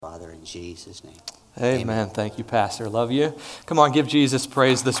in Jesus' name. Amen. Thank you, Pastor. Love you. Come on, give Jesus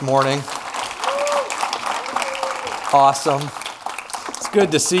praise this morning. Awesome. It's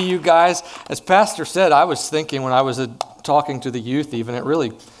good to see you guys. As Pastor said, I was thinking when I was talking to the youth even, it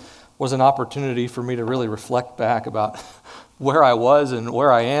really was an opportunity for me to really reflect back about where I was and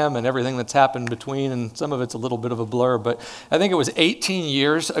where I am and everything that's happened between, and some of it's a little bit of a blur, but I think it was 18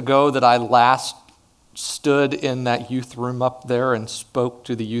 years ago that I last stood in that youth room up there and spoke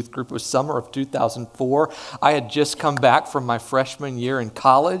to the youth group. It was summer of 2004. I had just come back from my freshman year in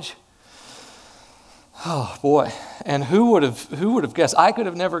college. Oh boy. And who would have guessed? I could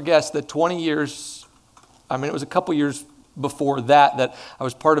have never guessed that 20 years, it was a couple years before that I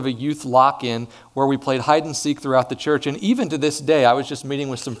was part of a youth lock-in where we played hide and seek throughout the church. And even to this day, I was just meeting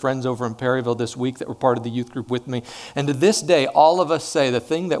with some friends over in Perryville this week that were part of the youth group with me. And to this day, all of us say the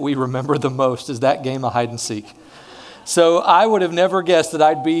thing that we remember the most is that game of hide and seek. So I would have never guessed that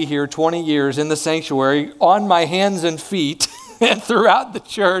I'd be here 20 years in the sanctuary on my hands and feet and throughout the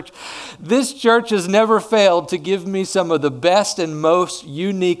church. This church has never failed to give me some of the best and most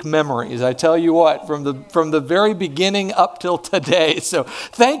unique memories. I tell you what, from the very beginning up till today. So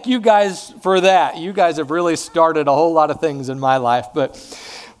thank you guys for that. You guys have really started a whole lot of things in my life. But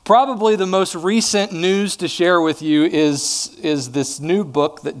probably the most recent news to share with you is this new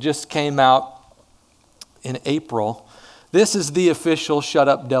book that just came out in April. This is the official Shut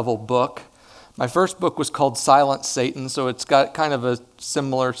Up Devil book. My first book was called Silent Satan, so it's got kind of a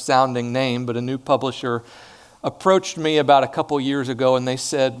similar sounding name, but a new publisher approached me about a couple years ago, and they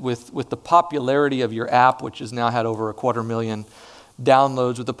said, with the popularity of your app, which has now had over 250,000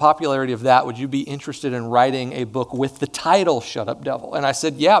 downloads, with the popularity of that, would you be interested in writing a book with the title Shut Up Devil? And I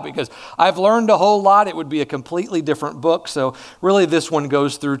said, yeah, because I've learned a whole lot. It would be a completely different book. So really this one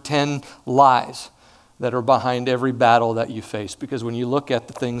goes through 10 lies that are behind every battle that you face. Because when you look at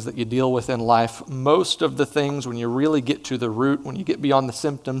the things that you deal with in life, most of the things, when you really get to the root, when you get beyond the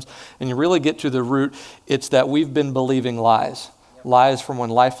symptoms and you really get to the root, it's that we've been believing lies. Lies from when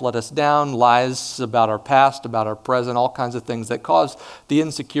life let us down, lies about our past, about our present, all kinds of things that cause the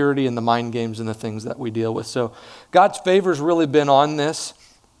insecurity and the mind games and the things that we deal with. So God's favor's really been on this.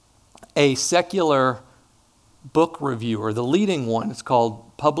 A secular book reviewer, the leading one, it's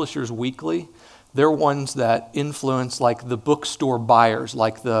called Publishers Weekly. They're ones that influence like the bookstore buyers,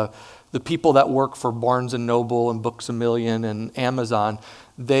 like the people that work for Barnes & Noble and Books A Million and Amazon.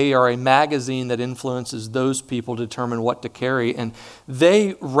 They are a magazine that influences those people to determine what to carry. And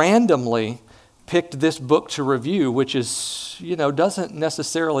they randomly picked this book to review, which is, doesn't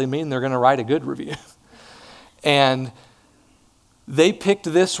necessarily mean they're going to write a good review. And they picked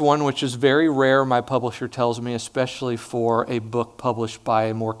this one, which is very rare, my publisher tells me, especially for a book published by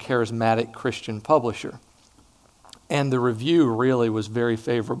a more charismatic Christian publisher. And the review really was very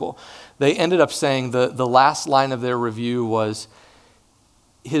favorable. They ended up saying the last line of their review was,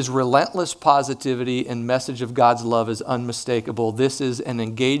 his relentless positivity and message of God's love is unmistakable. This is an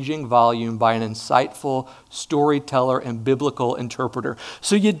engaging volume by an insightful storyteller and biblical interpreter.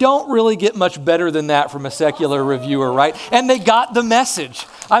 So you don't really get much better than that from a secular reviewer, right? And they got the message.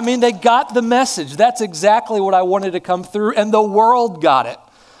 They got the message. That's exactly what I wanted to come through, and the world got it,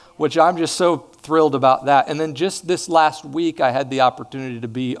 which I'm just so thrilled about that. And then just this last week, I had the opportunity to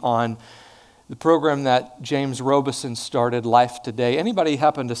be on the program that James Robeson started, Life Today. Anybody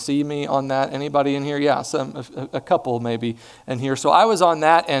happen to see me on that? Anybody in here? Yeah, a couple maybe in here. So I was on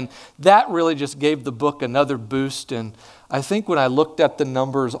that, and that really just gave the book another boost. And I think when I looked at the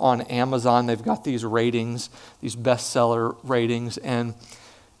numbers on Amazon, they've got these ratings, these bestseller ratings, and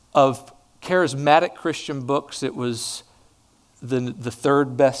of charismatic Christian books, it was the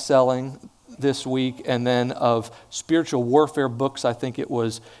third best-selling this week, and then of spiritual warfare books, I think it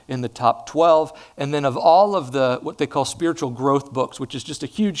was in the top 12, and then of all of the what they call spiritual growth books, which is just a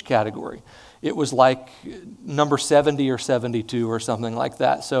huge category, it was like number 70 or 72 or something like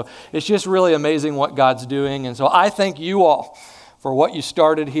that. So it's just really amazing what God's doing, and so I thank you all for what you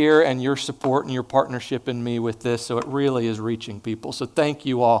started here and your support and your partnership in me with this, so it really is reaching people. So thank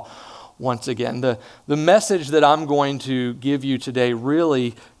you all once again. The message that I'm going to give you today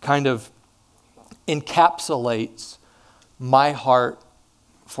really kind of encapsulates my heart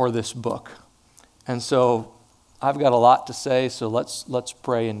for this book. And so I've got a lot to say, so let's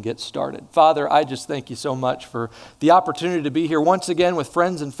pray and get started. Father, I just thank you so much for the opportunity to be here once again with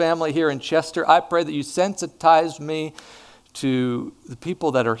friends and family here in Chester. I pray that you sensitize me to the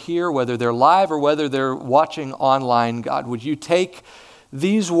people that are here, whether they're live or whether they're watching online. God, would you take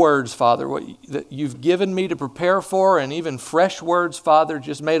these words, Father, that you've given me to prepare for, and even fresh words, Father,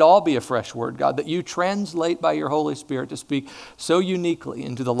 just may it all be a fresh word, God, that you translate by your Holy Spirit to speak so uniquely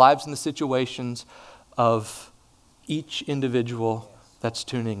into the lives and the situations of each individual that's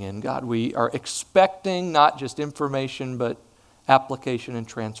tuning in. God, we are expecting not just information, but application and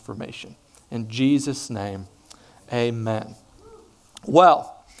transformation. In Jesus' name, amen.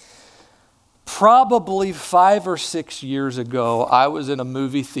 Well, probably 5 or 6 years ago, I was in a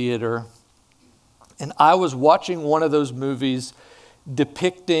movie theater, and I was watching one of those movies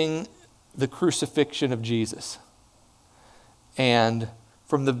depicting the crucifixion of Jesus. And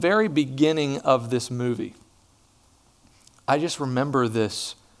from the very beginning of this movie, I just remember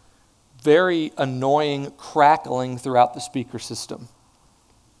this very annoying crackling throughout the speaker system.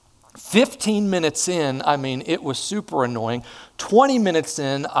 15 minutes in, I mean, it was super annoying. 20 minutes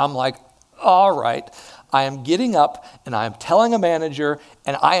in, I'm like, all right, I am getting up and I am telling a manager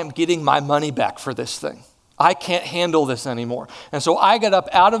and I am getting my money back for this thing. I can't handle this anymore. And so I got up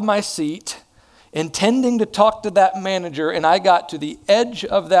out of my seat intending to talk to that manager, and I got to the edge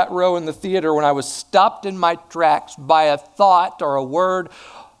of that row in the theater when I was stopped in my tracks by a thought or a word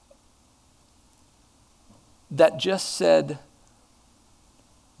that just said,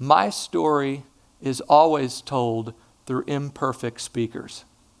 my story is always told through imperfect speakers.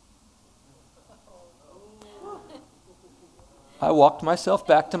 I walked myself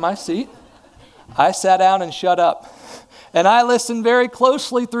back to my seat. I sat down and shut up. And I listened very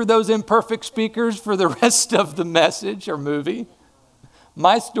closely through those imperfect speakers for the rest of the message or movie.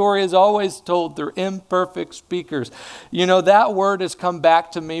 My story is always told through imperfect speakers. You know, that word has come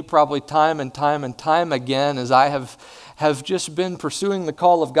back to me probably time and time and time again as I have just been pursuing the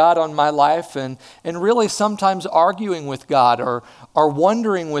call of God on my life and really sometimes arguing with God or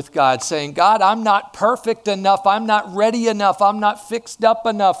wondering with God, saying, God, I'm not perfect enough. I'm not ready enough. I'm not fixed up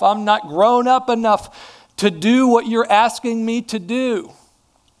enough. I'm not grown up enough to do what you're asking me to do.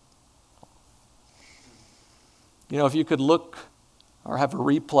 You know, if you could look or have a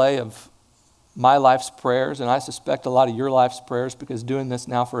replay of my life's prayers, and I suspect a lot of your life's prayers, because doing this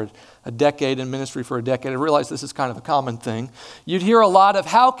now for a decade in ministry for a decade, I realize this is kind of a common thing. You'd hear a lot of,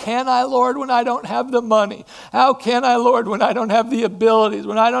 how can I, Lord, when I don't have the money? How can I, Lord, when I don't have the abilities,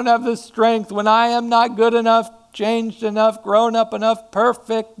 when I don't have the strength, when I am not good enough, changed enough, grown up enough,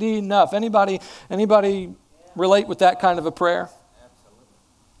 perfect enough? Anybody relate with that kind of a prayer? Absolutely.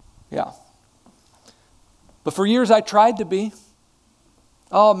 Yeah. But for years I tried to be.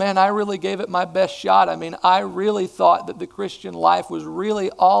 Oh man, I really gave it my best shot. I mean, I really thought that the Christian life was really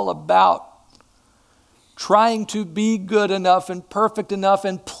all about trying to be good enough and perfect enough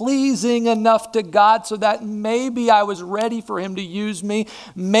and pleasing enough to God so that maybe I was ready for him to use me.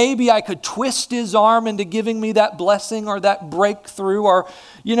 Maybe I could twist his arm into giving me that blessing or that breakthrough, or,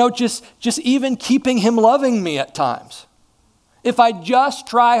 you know, just even keeping him loving me at times. If I just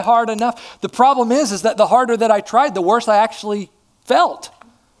try hard enough. The problem is that the harder that I tried, the worse I actually felt.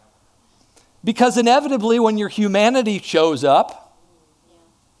 Because inevitably when your humanity shows up,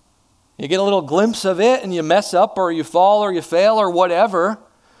 you get a little glimpse of it and you mess up or you fall or you fail or whatever.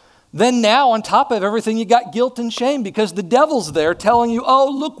 Then now on top of everything, you got guilt and shame because the devil's there telling you, oh,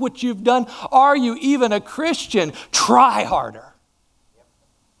 look what you've done. Are you even a Christian? Try harder.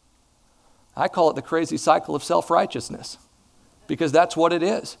 I call it the crazy cycle of self-righteousness because that's what it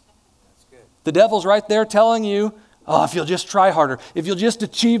is. The devil's right there telling you, oh, if you'll just try harder, if you'll just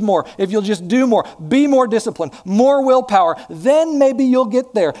achieve more, if you'll just do more, be more disciplined, more willpower, then maybe you'll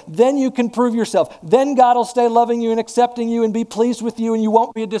get there. Then you can prove yourself. Then God will stay loving you and accepting you and be pleased with you and you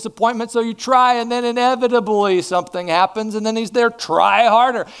won't be a disappointment. So you try and then inevitably something happens and then he's there, try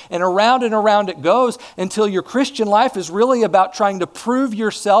harder. And around it goes until your Christian life is really about trying to prove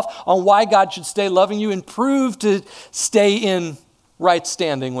yourself on why God should stay loving you and prove to stay in right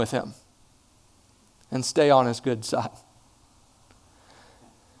standing with him and stay on his good side.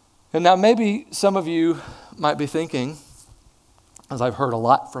 And now maybe some of you might be thinking, as I've heard a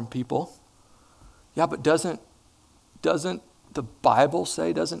lot from people, yeah, but doesn't the Bible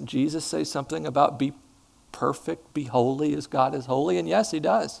say, doesn't Jesus say something about be perfect, be holy as God is holy? And yes, he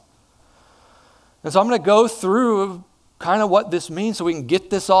does. And so I'm going to go through kind of what this means so we can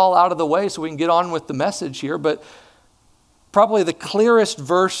get this all out of the way so we can get on with the message here. But probably the clearest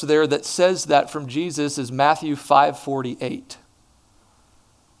verse there that says that from Jesus is Matthew 5:48.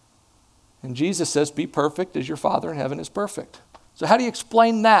 And Jesus says, be perfect as your Father in heaven is perfect. So how do you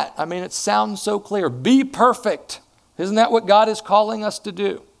explain that? I mean, it sounds so clear. Be perfect. Isn't that what God is calling us to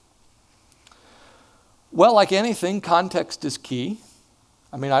do? Well, like anything, context is key.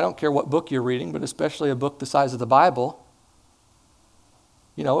 I mean, I don't care what book you're reading, but especially a book the size of the Bible.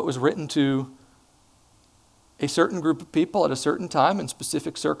 It was written to a certain group of people at a certain time in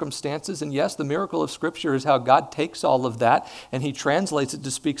specific circumstances. And yes, the miracle of Scripture is how God takes all of that and he translates it to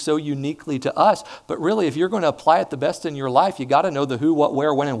speak so uniquely to us. But really, if you're going to apply it the best in your life, you got to know the who, what,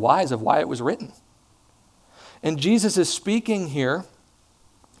 where, when, and whys of why it was written. And Jesus is speaking here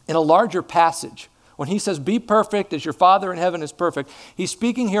in a larger passage. When he says, be perfect as your Father in heaven is perfect, he's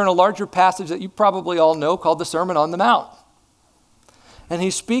speaking here in a larger passage that you probably all know called the Sermon on the Mount. And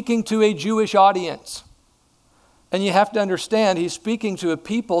he's speaking to a Jewish audience. And you have to understand, he's speaking to a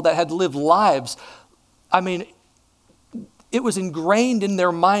people that had lived lives. It was ingrained in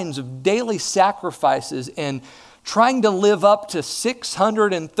their minds of daily sacrifices and trying to live up to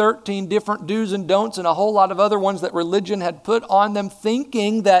 613 different do's and don'ts and a whole lot of other ones that religion had put on them,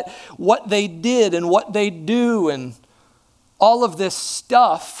 thinking that what they did and what they do and all of this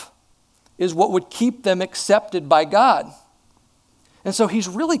stuff is what would keep them accepted by God. And so he's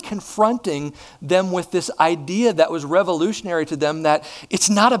really confronting them with this idea that was revolutionary to them, that it's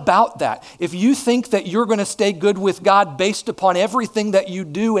not about that. If you think that you're going to stay good with God based upon everything that you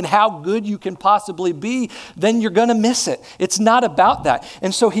do and how good you can possibly be, then you're going to miss it. It's not about that.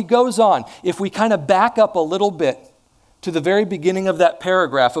 And so he goes on. If we kind of back up a little bit to the very beginning of that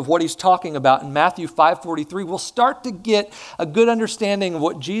paragraph of what he's talking about in Matthew 5:43, we'll start to get a good understanding of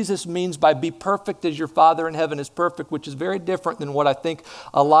what Jesus means by be perfect as your Father in heaven is perfect, which is very different than what I think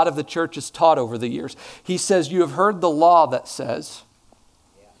a lot of the church has taught over the years. He says, you have heard the law that says,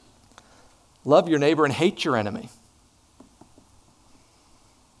 love your neighbor and hate your enemy.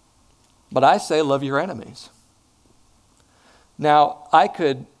 But I say, love your enemies. Now, I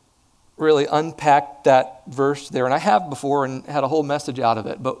could really unpack that verse there, and I have before and had a whole message out of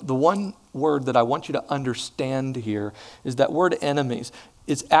it, but the one word that I want you to understand here is that word enemies.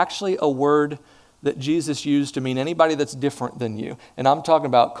 It's actually a word that Jesus used to mean anybody that's different than you. And I'm talking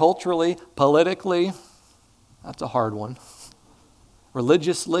about culturally, politically, that's a hard one,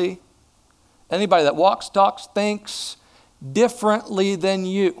 religiously, anybody that walks, talks, thinks differently than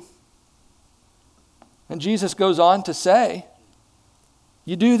you. And Jesus goes on to say,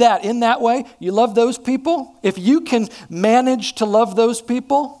 you do that in that way, you love those people. If you can manage to love those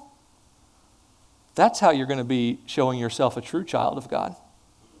people, that's how you're going to be showing yourself a true child of God.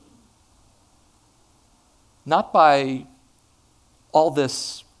 Not by all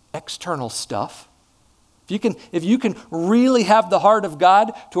this external stuff. If you can really have the heart of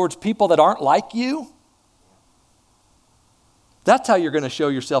God towards people that aren't like you, that's how you're going to show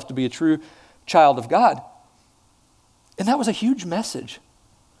yourself to be a true child of God. And that was a huge message.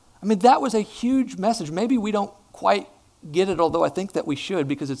 That was a huge message. Maybe we don't quite get it, although I think that we should,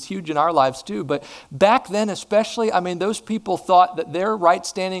 because it's huge in our lives too. But back then especially, those people thought that their right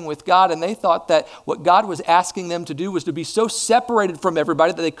standing with God, and they thought that what God was asking them to do was to be so separated from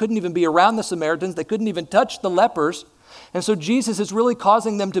everybody that they couldn't even be around the Samaritans, they couldn't even touch the lepers. And so Jesus is really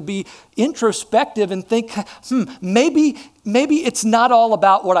causing them to be introspective and think, maybe it's not all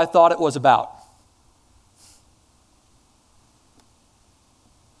about what I thought it was about.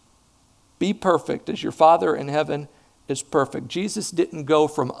 Be perfect as your Father in heaven is perfect. Jesus didn't go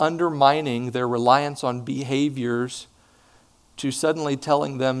from undermining their reliance on behaviors to suddenly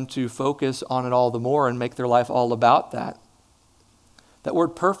telling them to focus on it all the more and make their life all about that. That word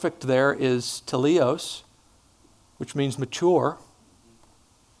perfect there is teleos, which means mature.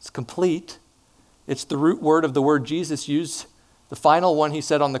 It's complete. It's the root word of the word Jesus used. The final one he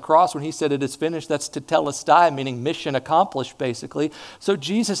said on the cross when he said it is finished, that's tetelestai, meaning mission accomplished basically. So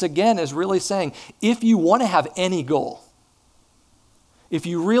Jesus again is really saying, if you want to have any goal, if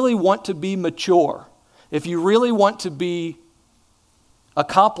you really want to be mature, if you really want to be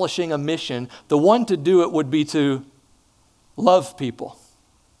accomplishing a mission, the one to do it would be to love people.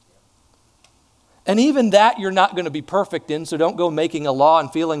 And even that you're not going to be perfect in, so don't go making a law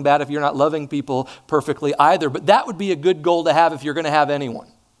and feeling bad if you're not loving people perfectly either. But that would be a good goal to have if you're going to have anyone,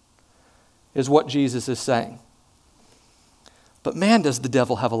 is what Jesus is saying. But man, does the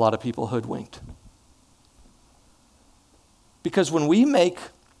devil have a lot of people hoodwinked. Because when we make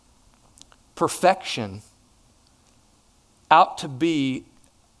perfection out to be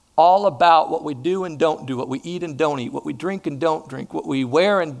all about what we do and don't do, what we eat and don't eat, what we drink and don't drink, what we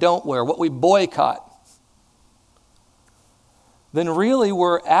wear and don't wear, what we boycott, then really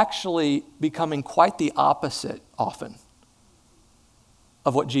we're actually becoming quite the opposite often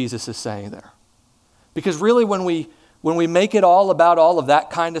of what Jesus is saying there. Because really when we make it all about all of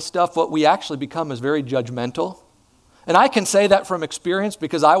that kind of stuff, what we actually become is very judgmental. And I can say that from experience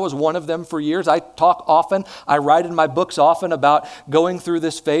because I was one of them for years. I talk often, I write in my books often about going through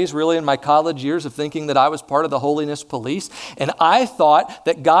this phase really in my college years of thinking that I was part of the holiness police. And I thought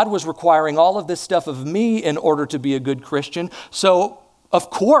that God was requiring all of this stuff of me in order to be a good Christian. So of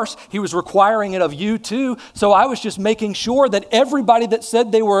course, he was requiring it of you too. So I was just making sure that everybody that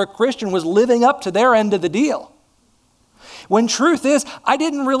said they were a Christian was living up to their end of the deal. When truth is, I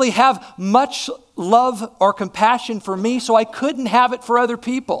didn't really have much love or compassion for me, so I couldn't have it for other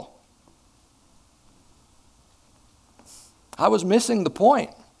people. I was missing the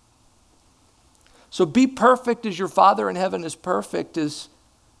point. So be perfect as your Father in heaven is perfect, is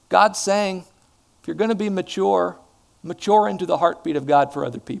God saying, if you're going to be mature, mature into the heartbeat of God for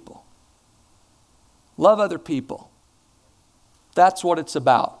other people. Love other people. That's what it's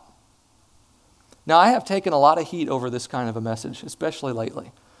about. Now, I have taken a lot of heat over this kind of a message, especially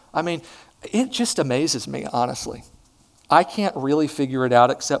lately. I mean, it just amazes me, honestly. I can't really figure it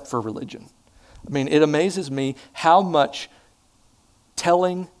out except for religion. I mean, it amazes me how much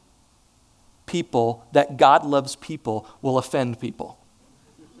telling people that God loves people will offend people.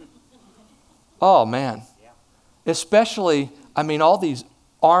 Oh, man. Especially, I mean, all these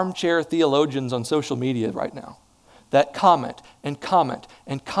armchair theologians on social media right now that comment and comment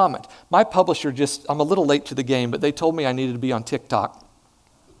and comment. My publisher I'm a little late to the game, but they told me I needed to be on TikTok.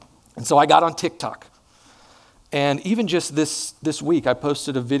 And so I got on TikTok. And even just this week, I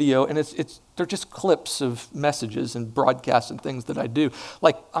posted a video, and they're just clips of messages and broadcasts and things that I do.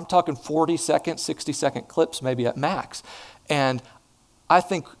 Like, I'm talking 40-second, 60-second clips maybe at max. And I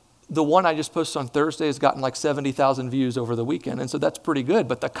think the one I just posted on Thursday has gotten like 70,000 views over the weekend, and so that's pretty good.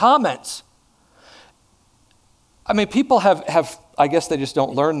 But the comments, I mean, people have I guess they just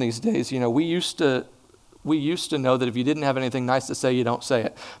don't learn these days. You know, we used to know that if you didn't have anything nice to say, you don't say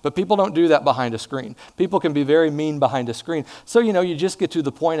it. But people don't do that behind a screen. People can be very mean behind a screen. So, you know, you just get to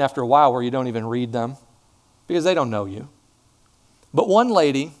the point after a while where you don't even read them because they don't know you. But one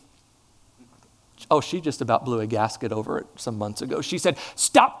lady, she just about blew a gasket over it some months ago. She said,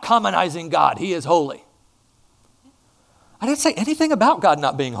 "Stop commonizing God. He is holy." I didn't say anything about God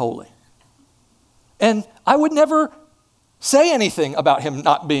not being holy. And I would never say anything about him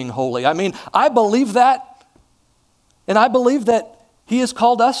not being holy. I mean, I believe that, and I believe that he has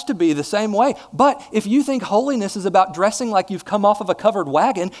called us to be the same way. But if you think holiness is about dressing like you've come off of a covered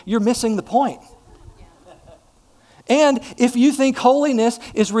wagon, you're missing the point. And if you think holiness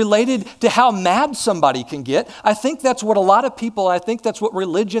is related to how mad somebody can get, I think that's what a lot of people, I think that's what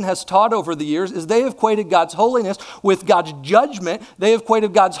religion has taught over the years, is they have equated God's holiness with God's judgment. They have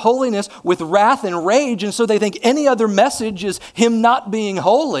equated God's holiness with wrath and rage, and so they think any other message is him not being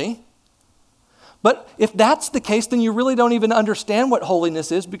holy. But if that's the case, then you really don't even understand what holiness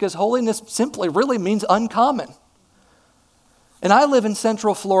is, because holiness simply really means uncommon. And I live in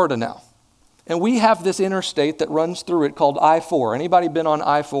Central Florida now. And we have this interstate that runs through it called I-4. Anybody been on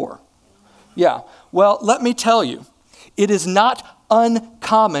I-4? Yeah. Well, let me tell you, it is not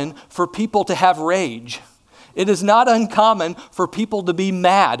uncommon for people to have rage. It is not uncommon for people to be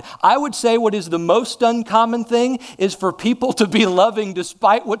mad. I would say what is the most uncommon thing is for people to be loving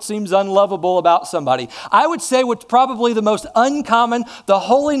despite what seems unlovable about somebody. I would say what's probably the most uncommon, the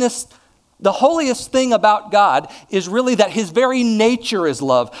holiest thing about God is really that his very nature is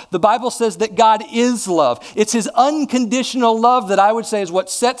love. The Bible says that God is love. It's his unconditional love that I would say is what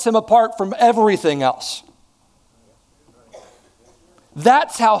sets him apart from everything else.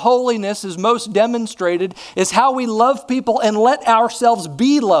 That's how holiness is most demonstrated, is how we love people and let ourselves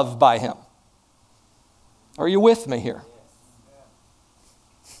be loved by him. Are you with me here?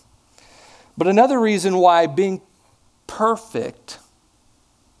 But another reason why being perfect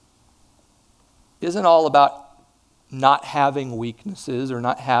isn't all about not having weaknesses or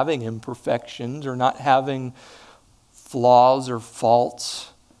not having imperfections or not having flaws or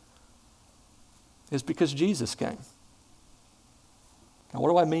faults is because Jesus came. Now, what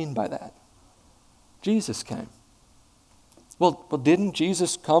do I mean by that? Jesus came. Well, didn't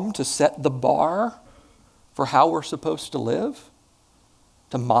Jesus come to set the bar for how we're supposed to live?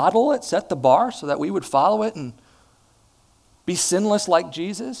 To model it, set the bar so that we would follow it and be sinless like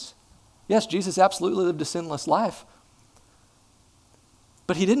Jesus? Yes, Jesus absolutely lived a sinless life.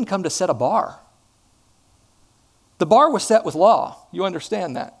 But he didn't come to set a bar. The bar was set with law. You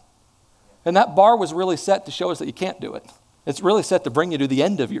understand that. And that bar was really set to show us that you can't do it. It's really set to bring you to the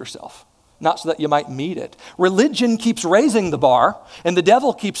end of yourself, not so that you might meet it. Religion keeps raising the bar, and the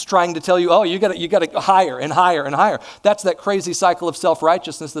devil keeps trying to tell you, you got to higher and higher and higher. That's that crazy cycle of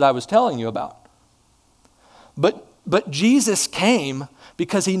self-righteousness that I was telling you about. But But Jesus came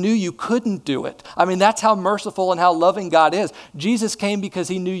because he knew you couldn't do it. I mean, that's how merciful and how loving God is. Jesus came because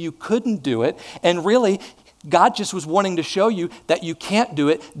he knew you couldn't do it. And really, God just was wanting to show you that you can't do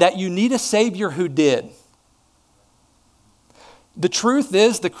it, that you need a Savior who did. The truth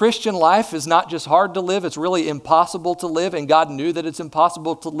is, the Christian life is not just hard to live, it's really impossible to live, and God knew that it's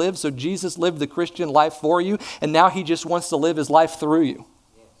impossible to live, so Jesus lived the Christian life for you, and now he just wants to live his life through you.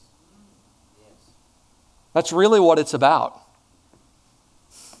 That's really what it's about.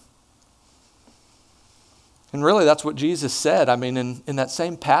 And really, that's what Jesus said. I mean, in that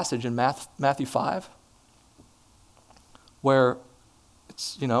same passage in Matthew 5, where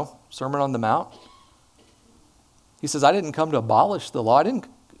it's, Sermon on the Mount, he says, I didn't come to abolish the law.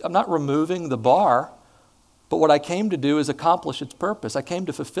 I'm not removing the bar, but what I came to do is accomplish its purpose. I came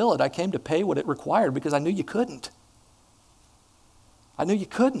to fulfill it. I came to pay what it required because I knew you couldn't. I knew you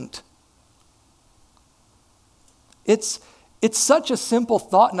couldn't. It's such a simple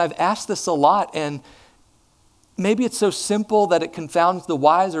thought, and I've asked this a lot, and maybe it's so simple that it confounds the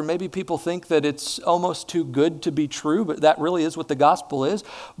wise, or maybe people think that it's almost too good to be true, but that really is what the gospel is.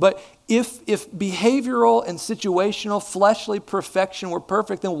 But if behavioral and situational fleshly perfection were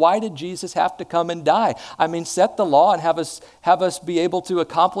perfect, then why did Jesus have to come and die? I mean, set the law and have us be able to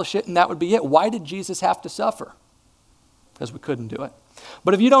accomplish it, and that would be it. Why did Jesus have to suffer? Because we couldn't do it.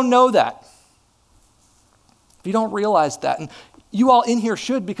 But if you don't know that, if you don't realize that, and you all in here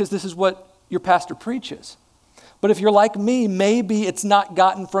should, because this is what your pastor preaches. But if you're like me, maybe it's not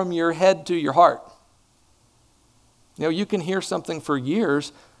gotten from your head to your heart. You can hear something for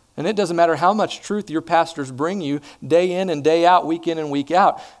years, and it doesn't matter how much truth your pastors bring you day in and day out, week in and week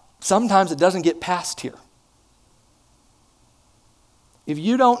out. Sometimes it doesn't get past here. If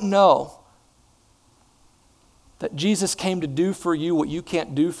you don't know that Jesus came to do for you what you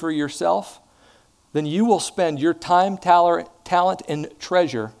can't do for yourself, then you will spend your time, talent, and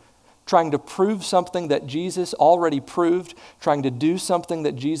treasure trying to prove something that Jesus already proved, trying to do something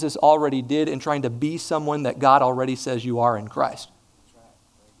that Jesus already did, and trying to be someone that God already says you are in Christ. That's right.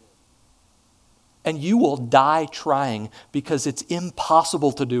 Very good. And you will die trying because it's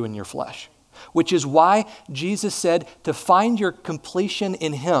impossible to do in your flesh, which is why Jesus said to find your completion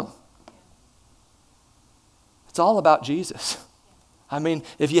in him. It's all about Jesus. I mean,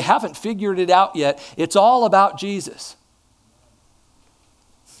 if you haven't figured it out yet, it's all about Jesus.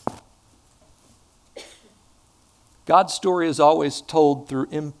 God's story is always told through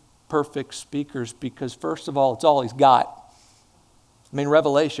imperfect speakers because, first of all, it's all he's got. I mean,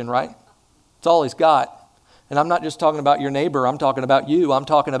 Revelation, right? It's all he's got. And I'm not just talking about your neighbor. I'm talking about you. I'm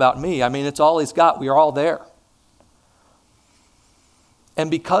talking about me. I mean, it's all he's got. We are all there. And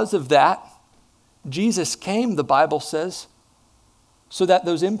because of that, Jesus came, the Bible says, so that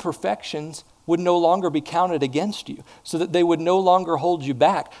those imperfections would no longer be counted against you, so that they would no longer hold you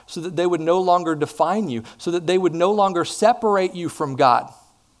back, so that they would no longer define you, so that they would no longer separate you from God.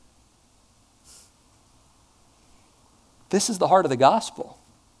 This is the heart of the gospel.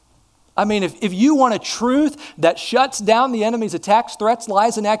 I mean, if you want a truth that shuts down the enemy's attacks, threats,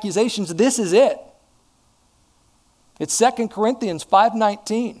 lies, and accusations, this is it. It's 2 Corinthians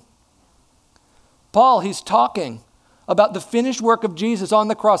 5:19. Paul, he's talking about the finished work of Jesus on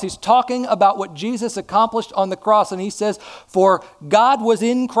the cross. He's talking about what Jesus accomplished on the cross. And he says, for God was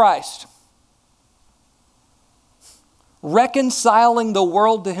in Christ, reconciling the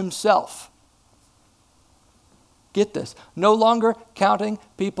world to himself. Get this, no longer counting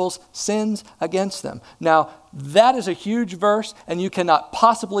people's sins against them. Now, that is a huge verse, and you cannot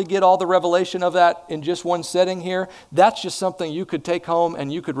possibly get all the revelation of that in just one setting here. That's just something you could take home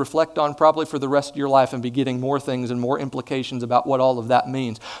and you could reflect on probably for the rest of your life and be getting more things and more implications about what all of that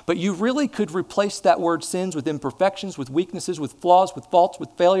means. But you really could replace that word sins with imperfections, with weaknesses, with flaws, with faults, with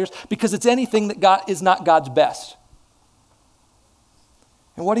failures, because it's anything that God is not God's best.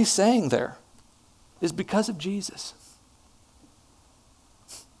 And what he's saying there is because of Jesus.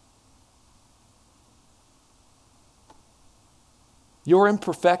 Your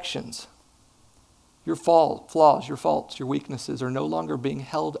imperfections, your flaws, your faults, your weaknesses are no longer being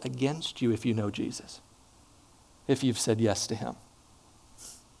held against you if you know Jesus, if you've said yes to him.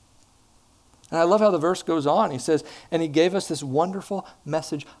 And I love how the verse goes on. He says, and he gave us this wonderful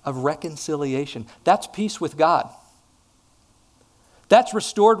message of reconciliation. That's peace with God. That's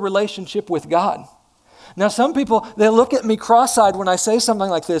restored relationship with God. Now, some people, they look at me cross-eyed when I say something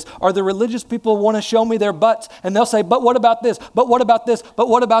like this, or the religious people want to show me their butts, and they'll say, but what about this? But what about this? But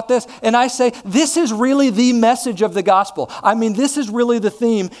what about this? And I say, this is really the message of the gospel. I mean, this is really the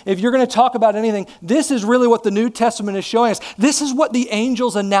theme. If you're going to talk about anything, this is really what the New Testament is showing us. This is what the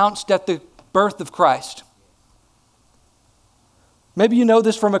angels announced at the birth of Christ. Maybe you know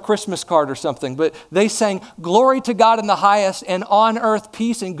this from a Christmas card or something, but they sang, "Glory to God in the highest, and on earth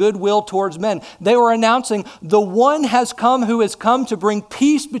peace and goodwill towards men." They were announcing the one has come who has come to bring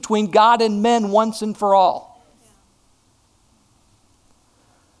peace between God and men once and for all.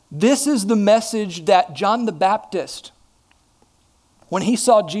 This is the message that John the Baptist, when he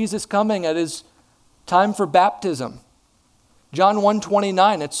saw Jesus coming at his time for baptism, John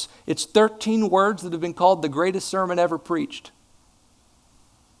 1:29, it's 13 words that have been called the greatest sermon ever preached.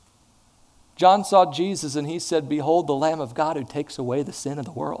 John saw Jesus and he said, "Behold the Lamb of God who takes away the sin of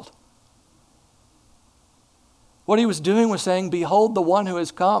the world." What he was doing was saying, behold the one who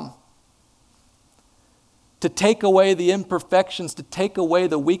has come to take away the imperfections, to take away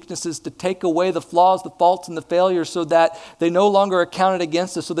the weaknesses, to take away the flaws, the faults, and the failures, so that they no longer are counted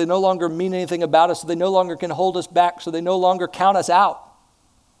against us, so they no longer mean anything about us, so they no longer can hold us back, so they no longer count us out.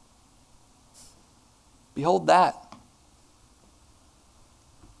 Behold that.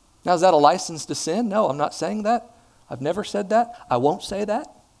 Now, is that a license to sin? No, I'm not saying that. I've never said that. I won't say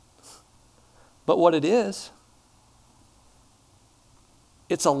that. But what it is,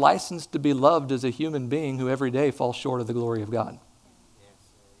 it's a license to be loved as a human being who every day falls short of the glory of God.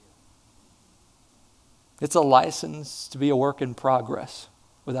 It's a license to be a work in progress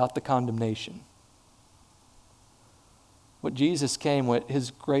without the condemnation. What Jesus came with, his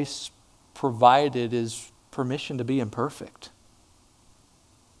grace provided, is permission to be imperfect.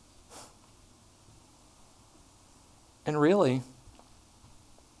 And really,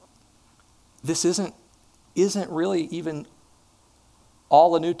 this isn't really even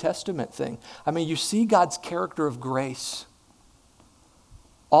all a New Testament thing. I mean, you see God's character of grace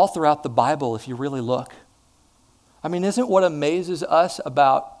all throughout the Bible if you really look. I mean, isn't what amazes us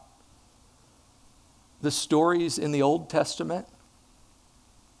about the stories in the Old Testament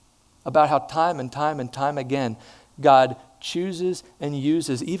about how time and time and time again God chooses and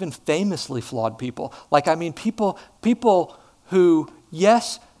uses even famously flawed people. Like, I mean, people who,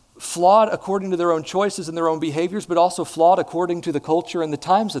 yes, flawed according to their own choices and their own behaviors, but also flawed according to the culture and the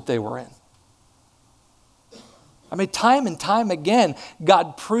times that they were in. I mean, time and time again,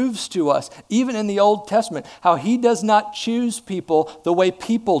 God proves to us, even in the Old Testament, how he does not choose people the way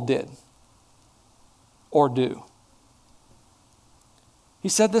people did or do. He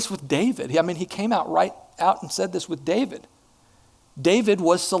said this with David. I mean, he came out and said this with David. David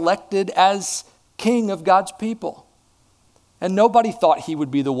was selected as king of God's people. And nobody thought he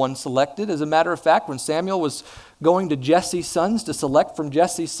would be the one selected. As a matter of fact, when Samuel was going to Jesse's sons to select from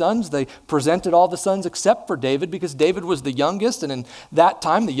Jesse's sons, they presented all the sons except for David, because David was the youngest, and in that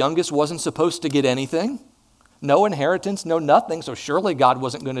time the youngest wasn't supposed to get anything. No inheritance, no nothing, so surely God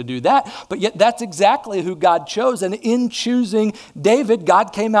wasn't going to do that. But yet that's exactly who God chose. And in choosing David,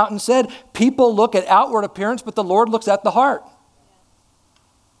 God came out and said, people look at outward appearance, but the Lord looks at the heart.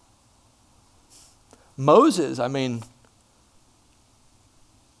 Moses, I mean,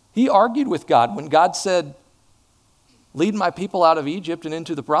 he argued with God when God said, lead my people out of Egypt and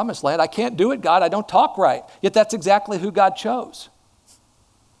into the promised land. I can't do it, God. I don't talk right. Yet that's exactly who God chose.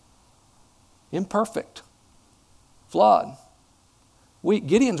 Imperfect. Flawed.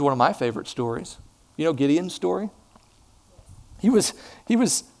 Gideon's one of my favorite stories. You know Gideon's story? He was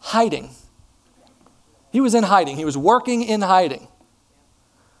hiding. He was in hiding. He was working in hiding.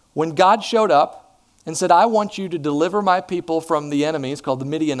 When God showed up and said, I want you to deliver my people from the enemies, called the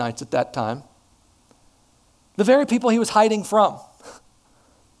Midianites at that time, the very people he was hiding from,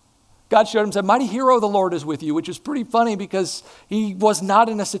 God showed him and said, mighty hero, the Lord is with you, which is pretty funny because he was not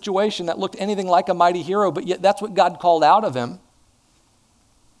in a situation that looked anything like a mighty hero, but yet that's what God called out of him.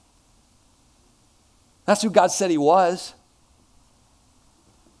 That's who God said he was.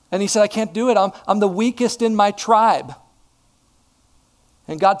 And he said, I can't do it. I'm the weakest in my tribe.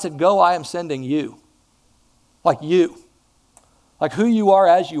 And God said, go, I am sending you. Like you. Like who you are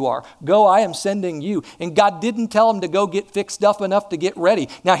as you are. Go, I am sending you. And God didn't tell him to go get fixed up enough to get ready.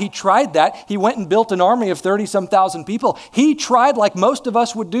 Now he tried that. He went and built an army of 30-some thousand people. He tried like most of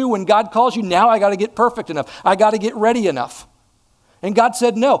us would do when God calls you. Now I got to get perfect enough. I got to get ready enough. And God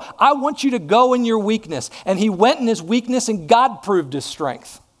said, no, I want you to go in your weakness. And he went in his weakness and God proved his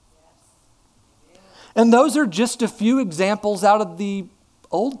strength. And those are just a few examples out of the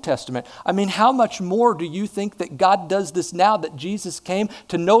Old Testament. I mean, how much more do you think that God does this now that Jesus came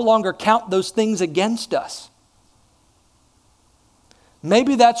to no longer count those things against us?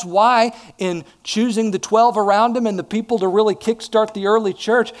 Maybe that's why in choosing the 12 around him and the people to really kickstart the early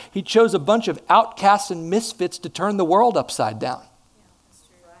church, he chose a bunch of outcasts and misfits to turn the world upside down.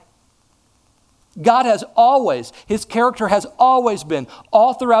 God has always, his character has always been,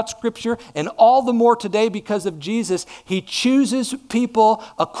 all throughout Scripture and all the more today because of Jesus, he chooses people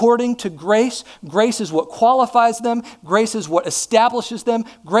according to grace. Grace is what qualifies them. Grace is what establishes them.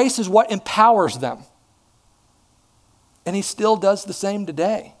 Grace is what empowers them. And he still does the same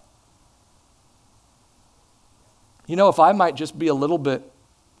today. You know, if I might just be a little bit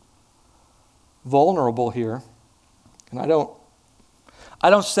vulnerable here, and I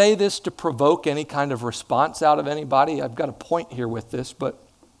don't say this to provoke any kind of response out of anybody. I've got a point here with this, but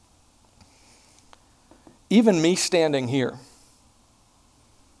even me standing here,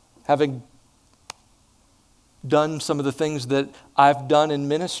 having done some of the things that I've done in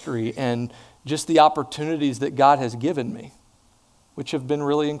ministry and just the opportunities that God has given me, which have been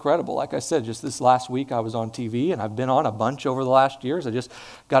really incredible. Like I said, just this last week I was on TV, and I've been on a bunch over the last years. I just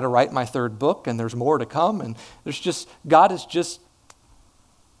got to write my third book, and there's more to come. And God has just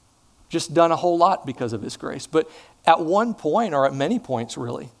done a whole lot because of his grace. But at one point, or at many points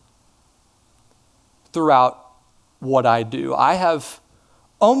really, throughout what I do, I have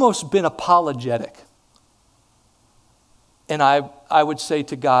almost been apologetic. And I would say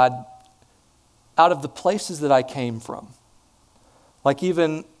to God, out of the places that I came from, like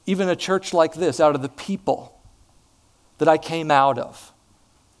even a church like this, out of the people that I came out of,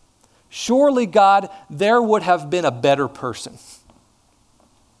 surely, God, there would have been a better person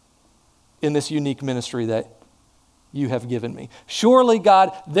in this unique ministry that you have given me. Surely,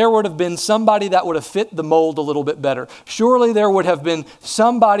 God, there would have been somebody that would have fit the mold a little bit better. Surely there would have been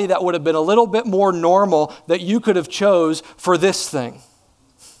somebody that would have been a little bit more normal that you could have chose for this thing.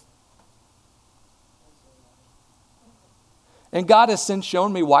 And God has since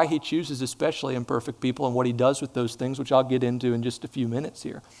shown me why he chooses especially imperfect people and what he does with those things, which I'll get into in just a few minutes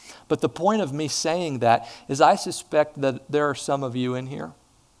here. But the point of me saying that is I suspect that there are some of you in here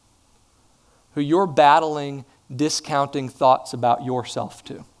who you're battling discounting thoughts about yourself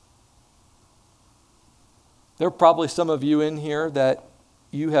to. There are probably some of you in here that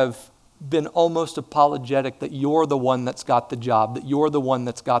you have been almost apologetic that you're the one that's got the job, that you're the one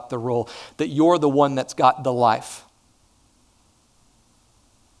that's got the role, that you're the one that's got the life.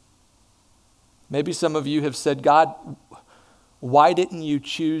 Maybe some of you have said, God, why didn't you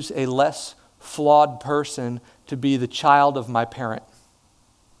choose a less flawed person to be the child of my parent?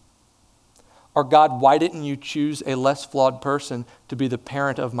 Or God, why didn't you choose a less flawed person to be the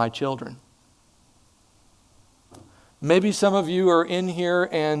parent of my children? Maybe some of you are in here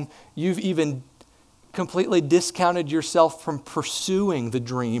and you've even completely discounted yourself from pursuing the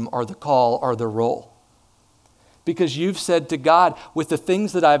dream or the call or the role. Because you've said to God, with the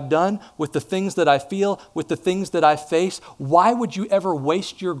things that I've done, with the things that I feel, with the things that I face, why would you ever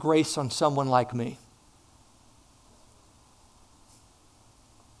waste your grace on someone like me?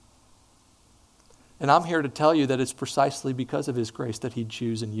 And I'm here to tell you that it's precisely because of his grace that he'd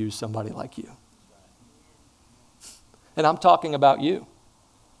choose and use somebody like you. And I'm talking about you.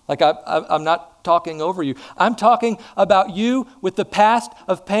 Like I'm not talking over you. I'm talking about you with the past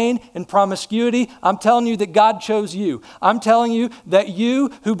of pain and promiscuity. I'm telling you that God chose you. I'm telling you that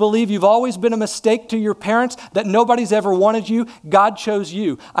you who believe you've always been a mistake to your parents, that nobody's ever wanted you, God chose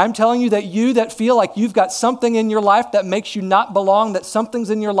you. I'm telling you that feel like you've got something in your life that makes you not belong, that something's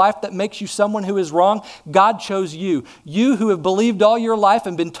in your life that makes you someone who is wrong, God chose you. You who have believed all your life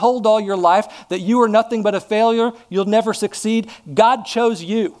and been told all your life that you are nothing but a failure, you'll never succeed, God chose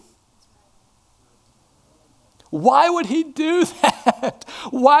you. Why would he do that?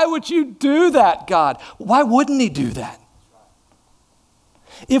 Why would you do that, God? Why wouldn't he do that?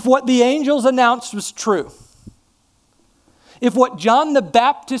 If what the angels announced was true, if what John the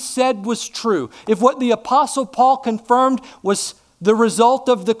Baptist said was true, if what the Apostle Paul confirmed was the result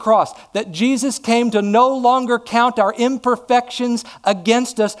of the cross, that Jesus came to no longer count our imperfections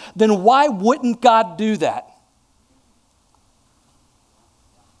against us, then why wouldn't God do that?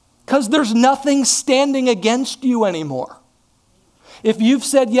 Because there's nothing standing against you anymore. If you've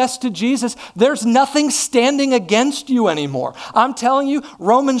said yes to Jesus, there's nothing standing against you anymore. I'm telling you,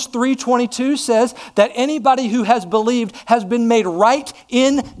 Romans 3:22 says that anybody who has believed has been made right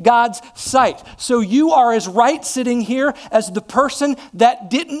in God's sight. So you are as right sitting here as the person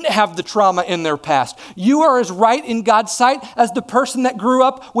that didn't have the trauma in their past. You are as right in God's sight as the person that grew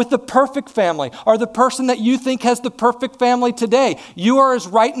up with the perfect family or the person that you think has the perfect family today. You are as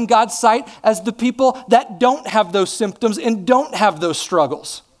right in God's sight as the people that don't have those symptoms and don't have those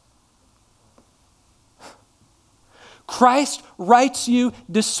struggles. Christ writes you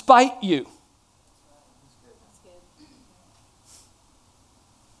despite you.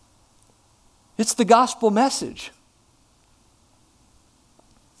 It's the gospel message.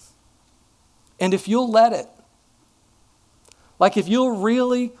 And if you'll let it, like if you'll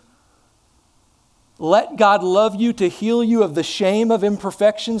really let God love you to heal you of the shame of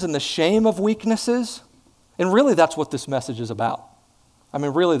imperfections and the shame of weaknesses, and really that's what this message is about. I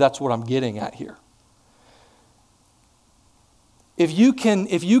mean, really that's what I'm getting at here. If you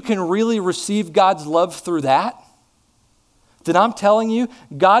can really receive God's love through that, then I'm telling you,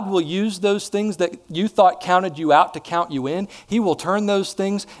 God will use those things that you thought counted you out to count you in. He will turn those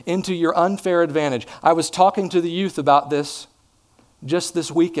things into your unfair advantage. I was talking to the youth about this just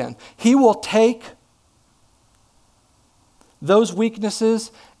this weekend. He will take those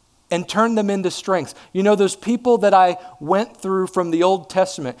weaknesses and turn them into strengths. You know, those people that I went through from the Old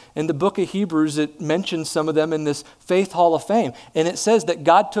Testament, in the book of Hebrews, it mentions some of them in this Faith Hall of Fame. And it says that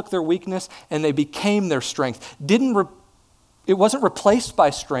God took their weakness and they became their strength. It wasn't replaced by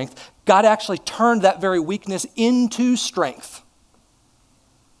strength. God actually turned that very weakness into strength,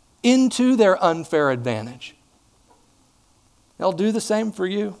 into their unfair advantage. He'll do the same for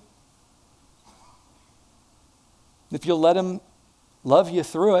you. If you'll let Him love you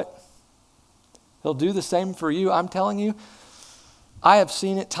through it, He'll do the same for you. I'm telling you, I have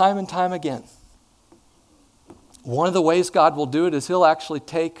seen it time and time again. One of the ways God will do it is He'll actually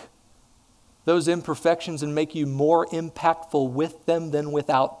take those imperfections and make you more impactful with them than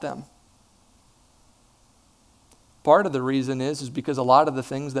without them. Part of the reason is because a lot of the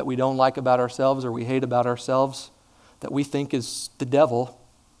things that we don't like about ourselves or we hate about ourselves that we think is the devil,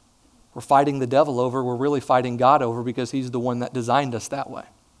 we're fighting the devil over, we're really fighting God over because He's the one that designed us that way.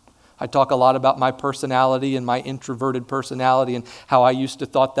 I talk a lot about my personality and my introverted personality and how I used to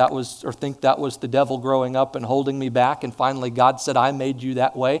think that was the devil growing up and holding me back. And finally God said, I made you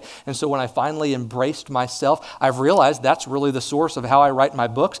that way. And so when I finally embraced myself, I've realized that's really the source of how I write my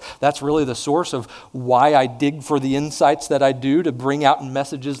books. That's really the source of why I dig for the insights that I do to bring out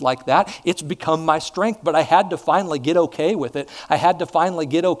messages like that. It's become my strength, but I had to finally get okay with it. I had to finally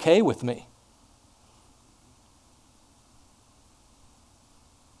get okay with me.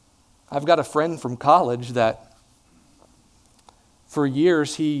 I've got a friend from college that for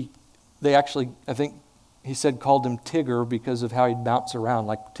years I think he said called him Tigger because of how he'd bounce around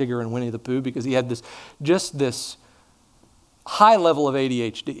like Tigger and Winnie the Pooh, because he had this high level of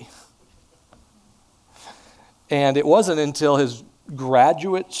ADHD. And it wasn't until his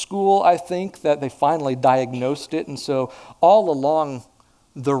graduate school, I think, that they finally diagnosed it. And so all along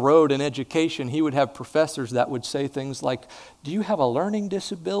the road in education, he would have professors that would say things like, do you have a learning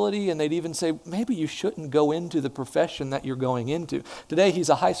disability? And they'd even say, maybe you shouldn't go into the profession that you're going into. Today, he's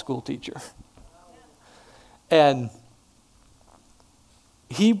a high school teacher. And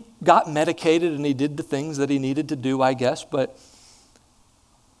he got medicated and he did the things that he needed to do, I guess, but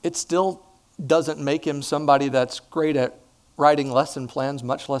it still doesn't make him somebody that's great at writing lesson plans,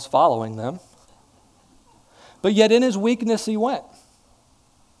 much less following them. But yet in his weakness, he went.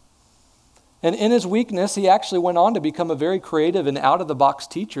 And in his weakness, he actually went on to become a very creative and out-of-the-box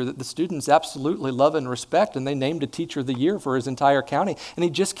teacher that the students absolutely love and respect, and they named a Teacher of the Year for his entire county. And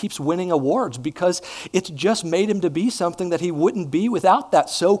he just keeps winning awards because it's just made him to be something that he wouldn't be without that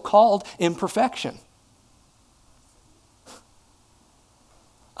so-called imperfection.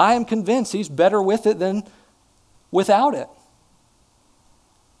 I am convinced he's better with it than without it.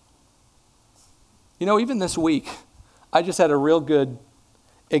 You know, even this week, I just had a real good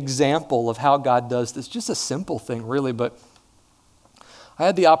example of how God does this. Just a simple thing, really, but I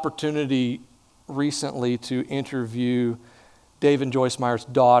had the opportunity recently to interview Dave and Joyce Meyer's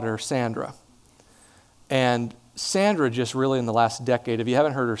daughter, Sandra. And Sandra just really in the last decade, if you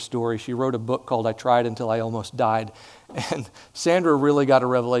haven't heard her story, she wrote a book called I Tried Until I Almost Died. And Sandra really got a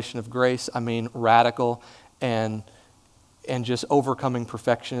revelation of grace, radical and just overcoming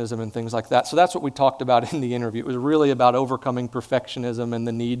perfectionism and things like that. So that's what we talked about in the interview. It was really about overcoming perfectionism and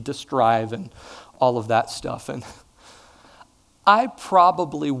the need to strive and all of that stuff. And I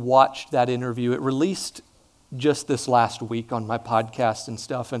probably watched that interview. It released just this last week on my podcast and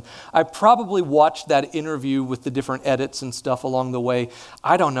stuff. And I probably watched that interview with the different edits and stuff along the way,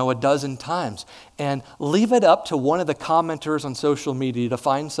 I don't know, a dozen times. And leave it up to one of the commenters on social media to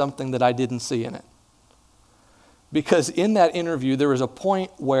find something that I didn't see in it. Because in that interview, there was a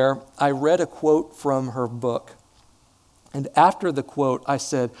point where I read a quote from her book. And after the quote, I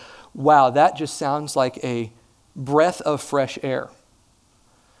said, wow, that just sounds like a breath of fresh air.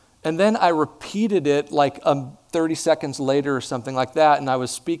 And then I repeated it like 30 seconds later or something like that, and I was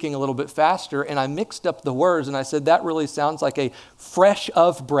speaking a little bit faster, and I mixed up the words, and I said, that really sounds like a fresh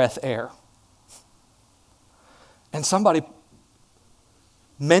of breath air. And somebody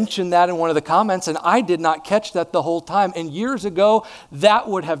mentioned that in one of the comments, and I did not catch that the whole time. And years ago, I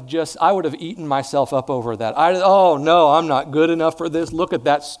would have eaten myself up over that. Oh no, I'm not good enough for this. Look at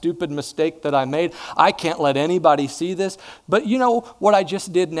that stupid mistake that I made. I can't let anybody see this. But you know what I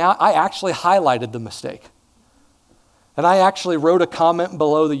just did now? I actually highlighted the mistake. And I actually wrote a comment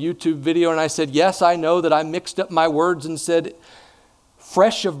below the YouTube video, and I said, yes, I know that I mixed up my words and said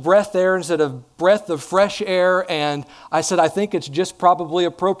fresh of breath air instead of breath of fresh air. And I said, I think it's just probably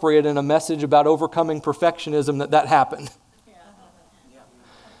appropriate in a message about overcoming perfectionism that happened. Yeah.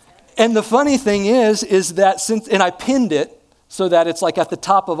 And the funny thing is that and I pinned it so that it's like at the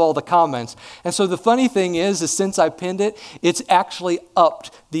top of all the comments. And so the funny thing is since I pinned it, it's actually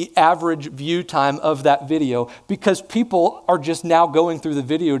upped the average view time of that video because people are just now going through the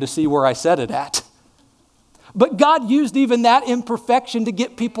video to see where I said it at. But God used even that imperfection to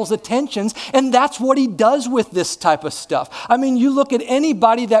get people's attentions, and that's what he does with this type of stuff. I mean, you look at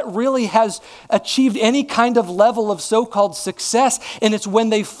anybody that really has achieved any kind of level of so-called success, and it's when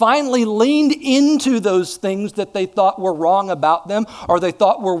they finally leaned into those things that they thought were wrong about them or they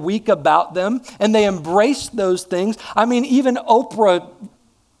thought were weak about them, and they embraced those things. I mean, even Oprah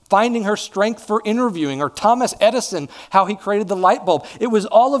finding her strength for interviewing, or Thomas Edison, how he created the light bulb. It was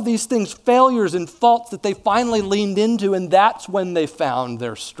all of these things, failures and faults that they finally leaned into, and that's when they found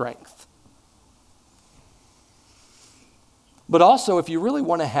their strength. But also, if you really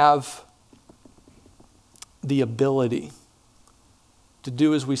want to have the ability to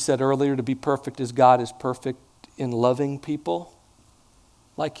do, as we said earlier, to be perfect as God is perfect in loving people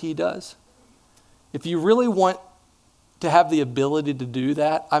like he does, if you really want to have the ability to do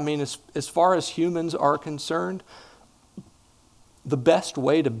that, I mean, as far as humans are concerned, the best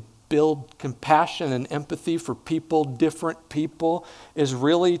way to build compassion and empathy for people, different people, is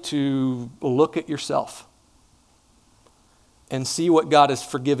really to look at yourself and see what God has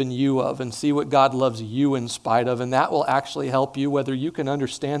forgiven you of and see what God loves you in spite of. And that will actually help you, whether you can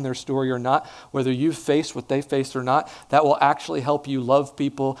understand their story or not, whether you've faced what they faced or not. That will actually help you love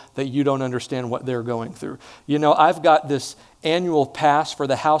people that you don't understand what they're going through. You know, I've got this annual pass for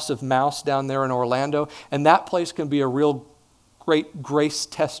the House of Mouse down there in Orlando, and that place can be a real great grace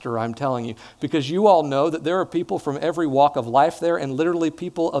tester, I'm telling you, because you all know that there are people from every walk of life there, and literally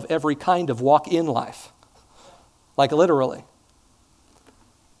people of every kind of walk in life. Like literally.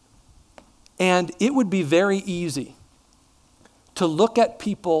 And it would be very easy to look at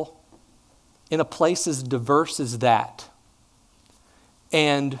people in a place as diverse as that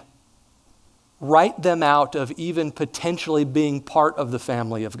and write them out of even potentially being part of the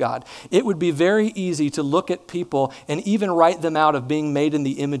family of God. It would be very easy to look at people and even write them out of being made in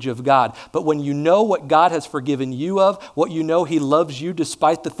the image of God. But when you know what God has forgiven you of, what you know he loves you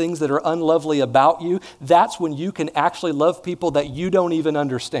despite the things that are unlovely about you, that's when you can actually love people that you don't even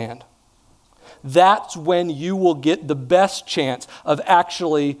understand. That's when you will get the best chance of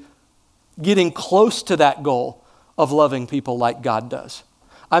actually getting close to that goal of loving people like God does.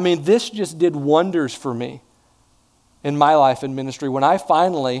 I mean, this just did wonders for me in my life and ministry. When I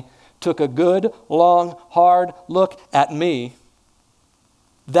finally took a good, long, hard look at me,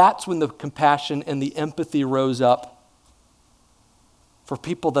 that's when the compassion and the empathy rose up for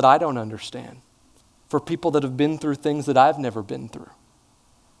people that I don't understand, for people that have been through things that I've never been through.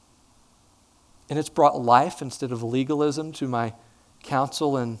 And it's brought life instead of legalism to my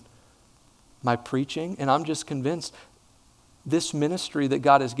counsel and my preaching. And I'm just convinced this ministry that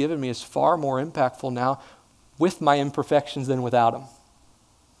God has given me is far more impactful now with my imperfections than without them.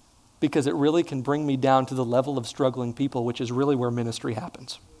 Because it really can bring me down to the level of struggling people, which is really where ministry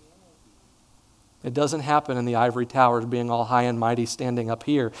happens. It doesn't happen in the ivory towers being all high and mighty standing up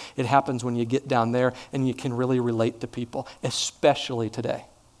here. It happens when you get down there and you can really relate to people, especially today.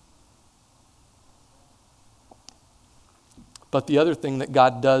 But the other thing that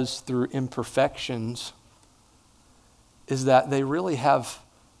God does through imperfections is that they really have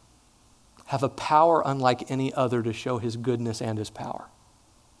a power unlike any other to show his goodness and his power.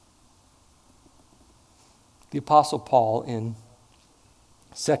 The Apostle Paul in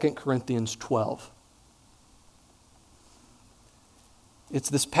 2 Corinthians 12. It's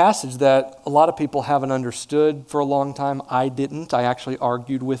this passage that a lot of people haven't understood for a long time. I didn't. I actually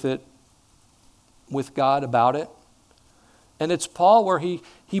argued with God about it. And it's Paul where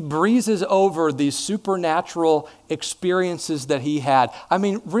he breezes over these supernatural experiences that he had. I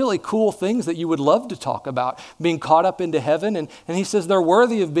mean, really cool things that you would love to talk about. Being caught up into heaven. And he says they're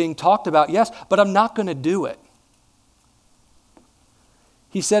worthy of being talked about, yes, but I'm not going to do it.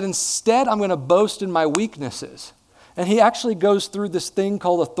 He said, instead, I'm going to boast in my weaknesses. And he actually goes through this thing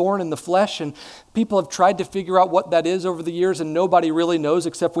called a thorn in the flesh, and people have tried to figure out what that is over the years, and nobody really knows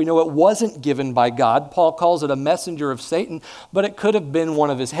except we know it wasn't given by God. Paul calls it a messenger of Satan, but it could have been one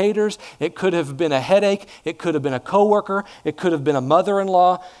of his haters. It could have been a headache. It could have been a coworker. It could have been a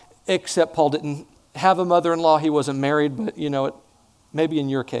mother-in-law, except Paul didn't have a mother-in-law. He wasn't married, but maybe in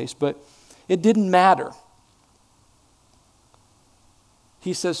your case, but it didn't matter.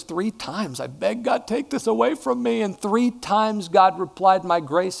 He says 3 times, I beg God, take this away from me. And 3 times God replied, my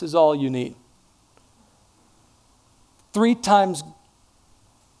grace is all you need. 3 times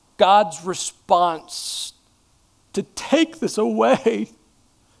God's response to take this away,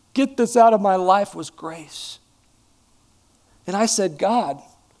 get this out of my life, was grace. And I said, God,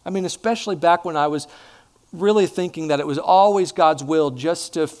 especially back when I was really thinking that it was always God's will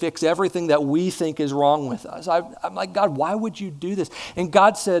just to fix everything that we think is wrong with us. I'm like, God, why would you do this? And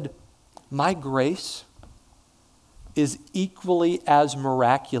God said, my grace is equally as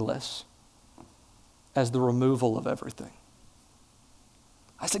miraculous as the removal of everything.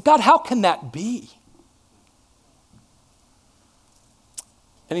 I said, God, how can that be?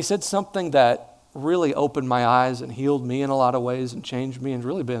 And he said something that really opened my eyes and healed me in a lot of ways and changed me and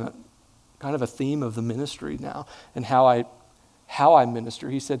really been kind of a theme of the ministry now and how I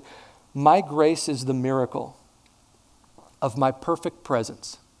minister. He said, my grace is the miracle of my perfect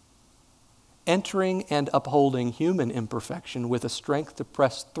presence, entering and upholding human imperfection with a strength to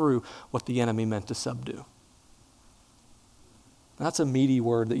press through what the enemy meant to subdue. That's a meaty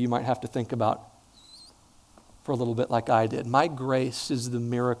word that you might have to think about for a little bit like I did. My grace is the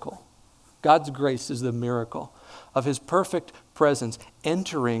miracle. God's grace is the miracle of his perfect presence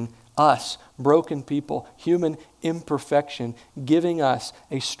entering us, broken people, human imperfection, giving us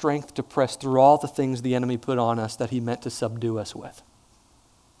a strength to press through all the things the enemy put on us that he meant to subdue us with,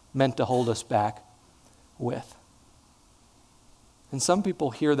 meant to hold us back with. And some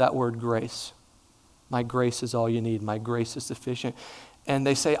people hear that word grace. My grace is all you need. My grace is sufficient. And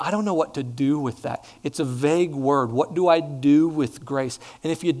they say, I don't know what to do with that. It's a vague word. What do I do with grace?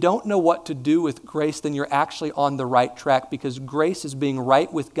 And if you don't know what to do with grace, then you're actually on the right track, because grace is being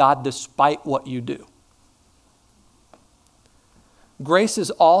right with God despite what you do. Grace is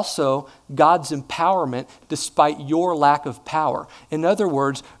also God's empowerment despite your lack of power. In other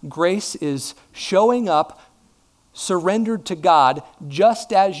words, grace is showing up surrendered to God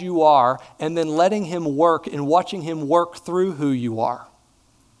just as you are, and then letting him work and watching him work through who you are.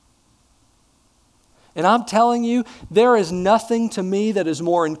 And I'm telling you, there is nothing to me that is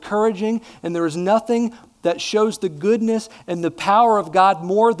more encouraging, and there is nothing that shows the goodness and the power of God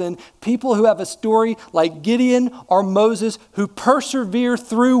more than people who have a story like Gideon or Moses, who persevere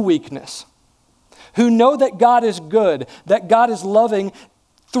through weakness, who know that God is good, that God is loving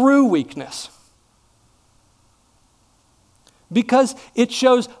through weakness. Because it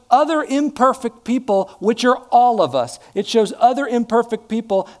shows other imperfect people, which are all of us. It shows other imperfect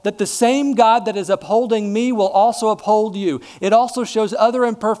people that the same God that is upholding me will also uphold you. It also shows other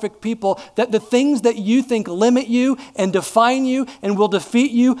imperfect people that the things that you think limit you and define you and will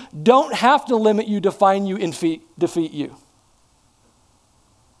defeat you don't have to limit you, define you, and defeat you.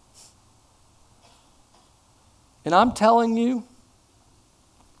 And I'm telling you,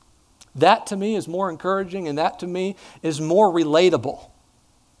 that to me is more encouraging, and that to me is more relatable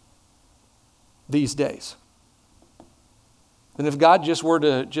these days than if God just were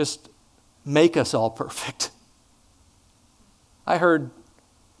to just make us all perfect. I don't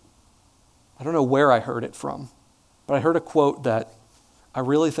know where I heard it from, but I heard a quote that I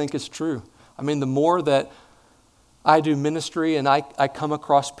really think is true. The more that I do ministry and I come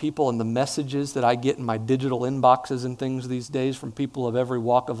across people and the messages that I get in my digital inboxes and things these days from people of every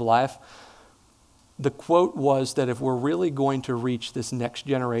walk of life, the quote was that if we're really going to reach this next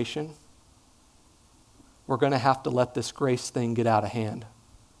generation, we're going to have to let this grace thing get out of hand.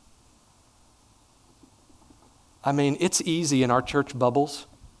 It's easy in our church bubbles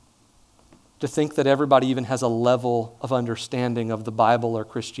to think that everybody even has a level of understanding of the Bible or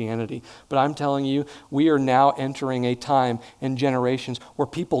Christianity. But I'm telling you, we are now entering a time and generations where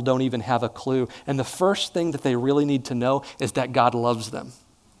people don't even have a clue. And the first thing that they really need to know is that God loves them.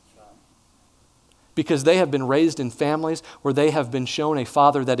 Because they have been raised in families where they have been shown a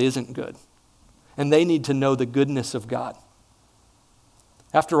father that isn't good. And they need to know the goodness of God.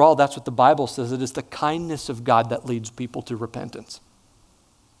 After all, that's what the Bible says. It is the kindness of God that leads people to repentance.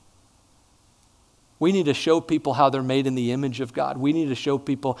 We need to show people how they're made in the image of God. We need to show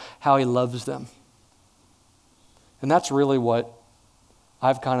people how he loves them. And that's really what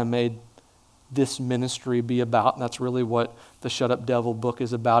I've kind of made this ministry be about. And that's really what the Shut Up Devil book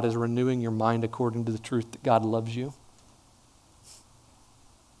is about, is renewing your mind according to the truth that God loves you.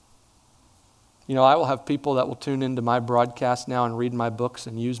 You know, I will have people that will tune into my broadcast now and read my books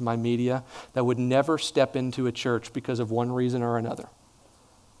and use my media that would never step into a church because of one reason or another.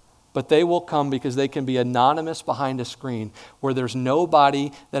 But they will come because they can be anonymous behind a screen where there's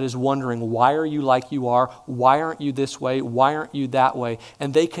nobody that is wondering, why are you like you are? Why aren't you this way? Why aren't you that way?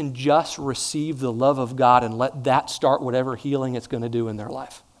 And they can just receive the love of God and let that start whatever healing it's going to do in their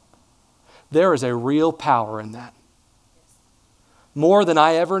life. There is a real power in that. More than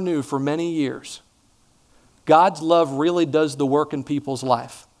I ever knew for many years. God's love really does the work in people's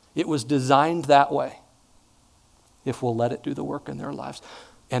life. It was designed that way. If we'll let it do the work in their lives.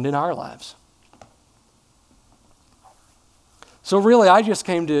 And in our lives. So really, I just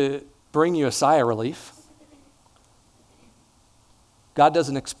came to bring you a sigh of relief. God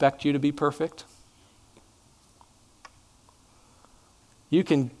doesn't expect you to be perfect. You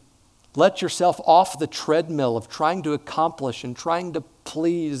can let yourself off the treadmill of trying to accomplish and trying to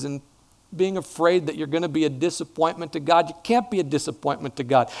please and being afraid that you're going to be a disappointment to God. You can't be a disappointment to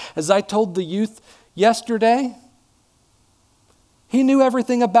God. As I told the youth yesterday, He knew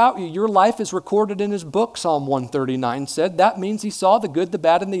everything about you. Your life is recorded in His book, Psalm 139 said. That means He saw the good, the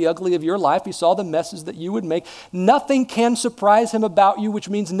bad, and the ugly of your life. He saw the messes that you would make. Nothing can surprise Him about you, which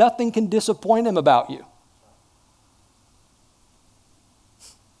means nothing can disappoint Him about you.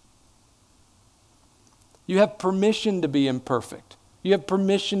 You have permission to be imperfect. You have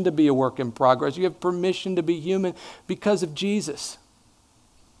permission to be a work in progress. You have permission to be human because of Jesus.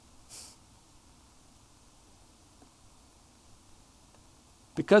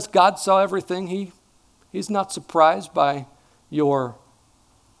 Because God saw everything, He's not surprised by your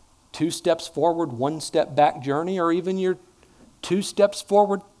 2 steps forward, 1 step back journey, or even your 2 steps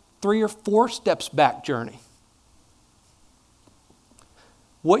forward, 3 or 4 steps back journey.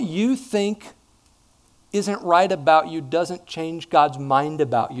 What you think isn't right about you doesn't change God's mind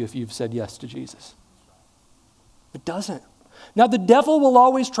about you if you've said yes to Jesus. It doesn't. Now, the devil will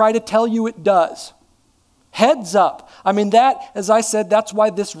always try to tell you it does. Heads up. I mean, that, as I said, that's why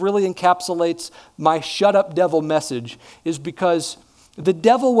this really encapsulates my shut up devil message, is because the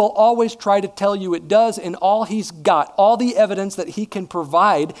devil will always try to tell you it does, and all he's got, all the evidence that he can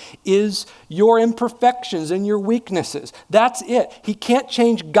provide is your imperfections and your weaknesses. That's it. He can't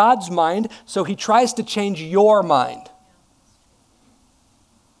change God's mind, so he tries to change your mind.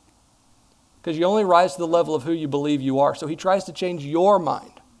 Because you only rise to the level of who you believe you are, so he tries to change your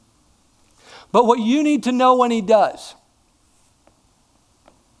mind. But what you need to know when he does,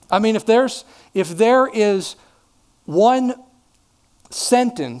 I mean, if there is one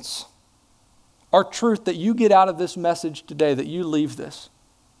sentence or truth that you get out of this message today, that you leave this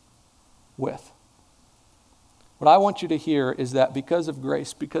with, what I want you to hear is that because of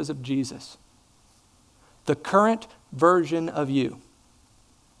grace, because of Jesus, the current version of you,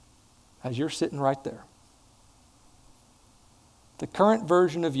 as you're sitting right there, the current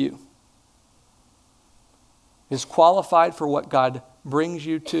version of you is qualified for what God brings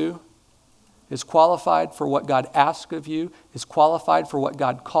you to, is qualified for what God asks of you, is qualified for what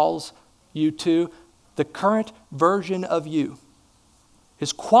God calls you to. The current version of you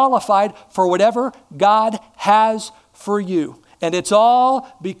is qualified for whatever God has for you. And it's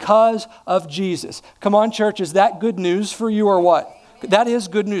all because of Jesus. Come on, church, is that good news for you or what? That is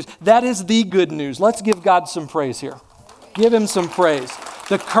good news. That is the good news. Let's give God some praise here. Give Him some praise.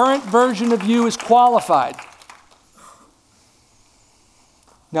 The current version of you is qualified.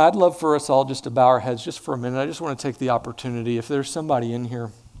 Now, I'd love for us all just to bow our heads just for a minute. I just want to take the opportunity. If there's somebody in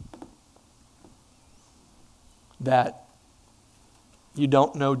here that you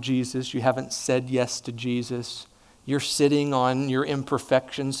don't know Jesus, you haven't said yes to Jesus, you're sitting on your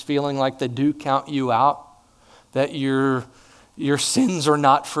imperfections, feeling like they do count you out, that your sins are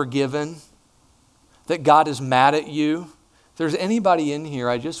not forgiven, that God is mad at you. If there's anybody in here,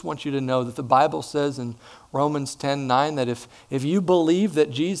 I just want you to know that the Bible says in Romans 10:9 that if you believe that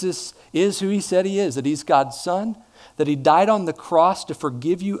Jesus is who He said He is, that He's God's Son, that He died on the cross to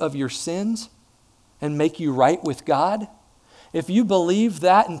forgive you of your sins and make you right with God, if you believe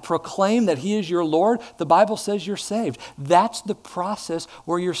that and proclaim that He is your Lord, the Bible says you're saved. That's the process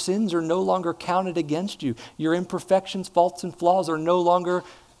where your sins are no longer counted against you. Your imperfections, faults, and flaws are no longer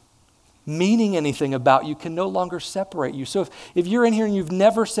meaning anything about you, can no longer separate you. So if you're in here and you've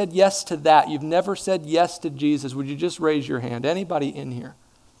never said yes to that, you've never said yes to Jesus, would you just raise your hand? Anybody in here?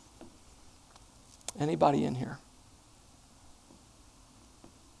 Anybody in here?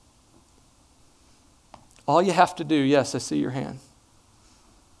 All you have to do, yes, I see your hand.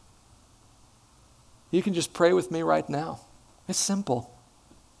 You can just pray with me right now. It's simple.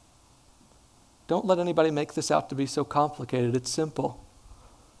 Don't let anybody make this out to be so complicated. It's simple.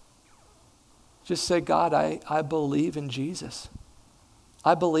 Just say, God, I believe in Jesus.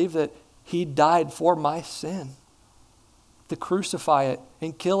 I believe that he died for my sin, to crucify it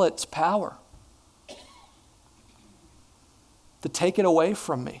and kill its power, to take it away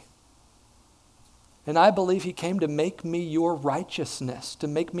from me. And I believe he came to make me your righteousness, to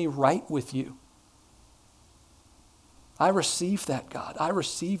make me right with you. I receive that, God. I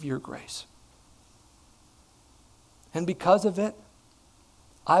receive your grace. And because of it,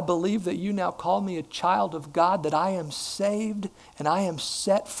 I believe that you now call me a child of God, that I am saved and I am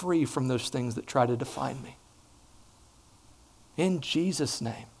set free from those things that try to define me. In Jesus'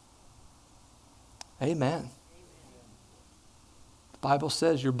 name, amen. The Bible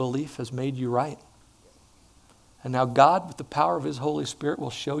says your belief has made you right. And now God, with the power of his Holy Spirit,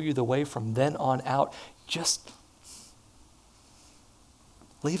 will show you the way from then on out. Just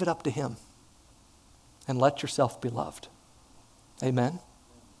leave it up to him and let yourself be loved. Amen.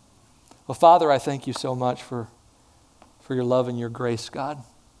 Well, Father, I thank you so much for your love and your grace, God.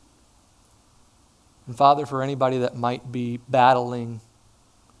 And Father, for anybody that might be battling,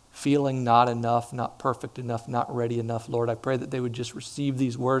 feeling not enough, not perfect enough, not ready enough, Lord, I pray that they would just receive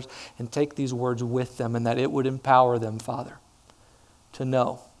these words and take these words with them, and that it would empower them, Father, to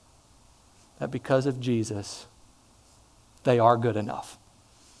know that because of Jesus, they are good enough.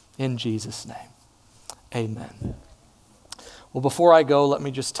 In Jesus' name, amen. Well, before I go, let me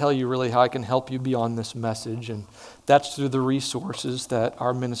just tell you really how I can help you beyond this message, and that's through the resources that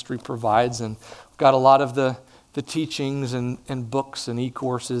our ministry provides. And we've got a lot of the teachings and books and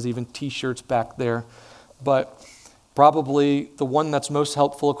e-courses, even t-shirts back there. But probably the one that's most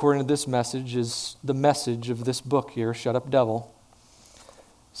helpful according to this message is the message of this book here, Shut Up Devil.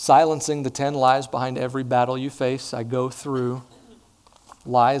 Silencing the 10 lies behind every battle you face. I go through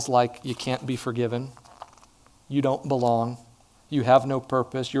lies like you can't be forgiven, you don't belong, you have no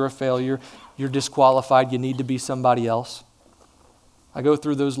purpose, you're a failure, you're disqualified, you need to be somebody else. I go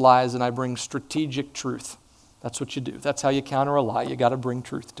through those lies and I bring strategic truth. That's what you do. That's how you counter a lie. You got to bring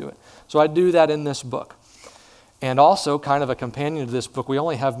truth to it. So I do that in this book. And also, kind of a companion to this book, we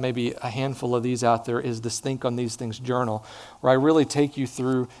only have maybe a handful of these out there, is this Think on These Things journal, where I really take you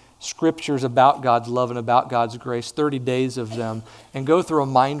through scriptures about God's love and about God's grace, 30 days of them, and go through a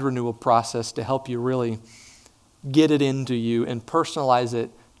mind renewal process to help you really get it into you and personalize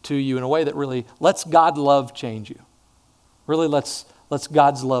it to you in a way that really lets God's love change you. Really lets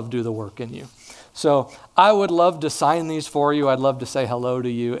God's love do the work in you. So I would love to sign these for you. I'd love to say hello to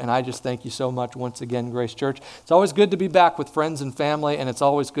you. And I just thank you so much once again, Grace Church. It's always good to be back with friends and family, and it's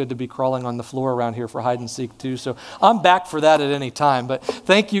always good to be crawling on the floor around here for hide and seek too. So I'm back for that at any time. But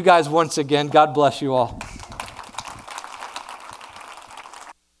thank you guys once again. God bless you all.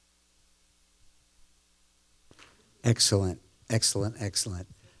 Excellent, excellent, excellent.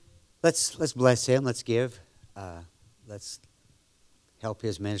 Let's bless him. Let's give. Let's help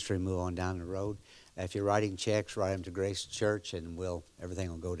his ministry move on down the road. If you're writing checks, write them to Grace Church, and everything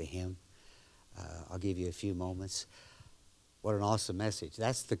will go to him. I'll give you a few moments. What an awesome message.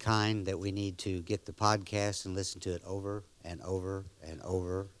 That's the kind that we need to get the podcast and listen to it over and over and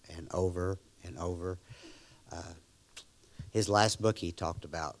over and over and over. His last book he talked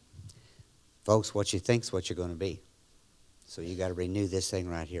about, folks, what you think's what you're going to be. So you got to renew this thing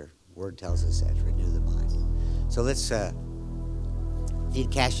right here. Word tells us that, renew the mind. So let's, need a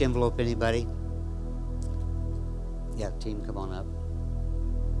cash envelope, anybody? Yeah, team, come on up.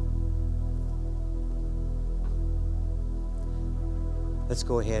 Let's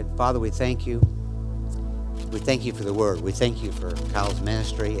go ahead. Father, we thank you. We thank you for the word. We thank you for Kyle's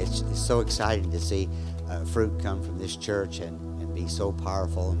ministry. It's so exciting to see fruit come from this church and be so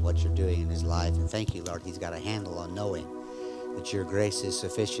powerful in what you're doing in his life. And thank you, Lord, he's got a handle on knowing that your grace is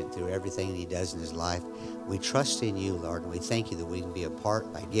sufficient through everything he does in his life. We trust in you, Lord, and we thank you that we can be a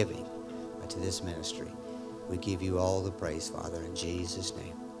part by giving to this ministry. We give you all the praise, Father, in Jesus'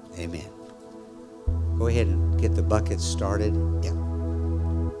 name. Amen. Go ahead and get the buckets started. Yeah.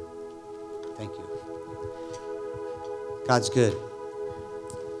 Thank you. God's good.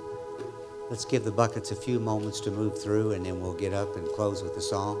 Let's give the buckets a few moments to move through, and then we'll get up and close with the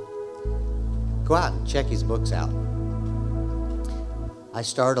song. Go out and check his books out. I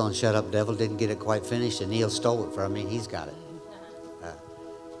started on Shut Up Devil, didn't get it quite finished, and Neil stole it from me. He's got it.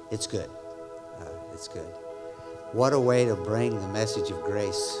 It's good. It's good. What a way to bring the message of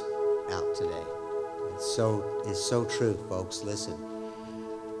grace out today. It's so true, folks. Listen,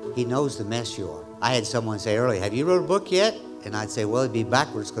 he knows the mess you are. I had someone say earlier, have you wrote a book yet? And I'd say, well, it'd be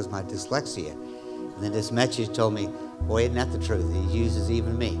backwards because my dyslexia. And then this message told me, boy, isn't that the truth? He uses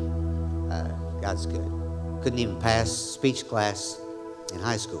even me. God's good. Couldn't even pass speech class in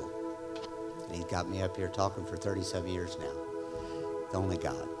high school. And He's got me up here talking for 37 years now. Only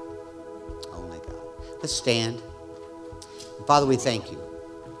God. Only God. Let's stand. Father, we thank you.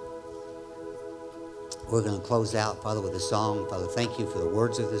 We're going to close out, Father, with a song. Father, thank you for the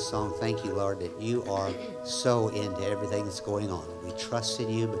words of this song. Thank you, Lord, that you are so into everything that's going on. We trust in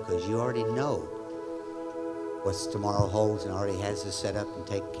you because you already know what tomorrow holds and already has us set up and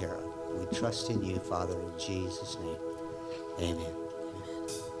taken care of. We trust in you, Father, in Jesus' name. Amen.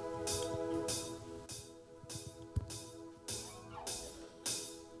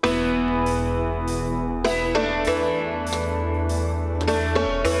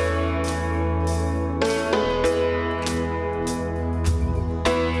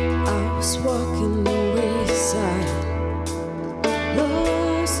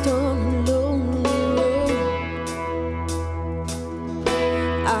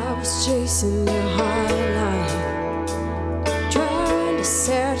 Chasing the high life, trying to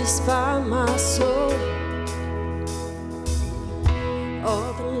satisfy my soul.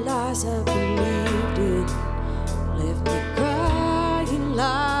 All the lies I believed in left me crying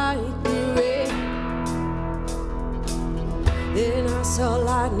like the rain. Then I saw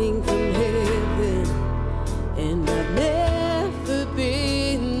lightning from heaven, and I've never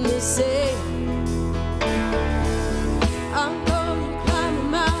been the same.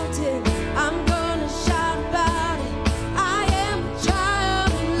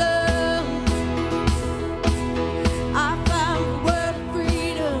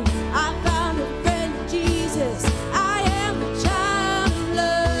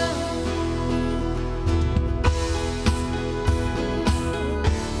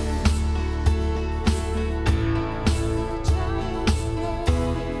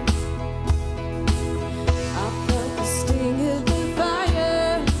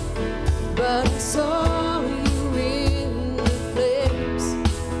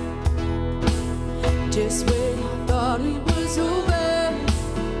 Just when I thought it was over,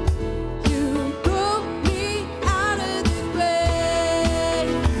 you broke me out of the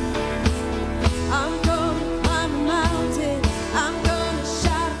grave. I'm gonna climb a mountain, I'm gonna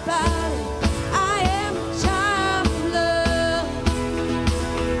shout about it. I am a child of love.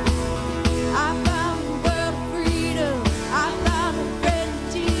 I found the world of freedom, I found a friend of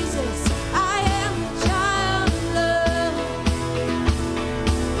Jesus. I am a child of love.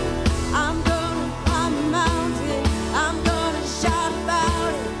 I'm mountain, I'm gonna shout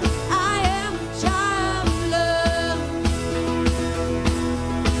about it. I am a child of love.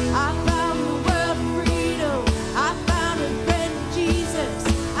 I found the world of freedom, I found a friend of Jesus.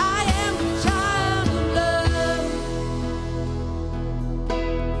 I am a child of love.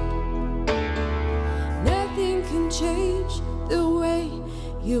 Nothing can change the way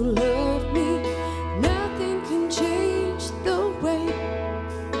you love me. Nothing can change the way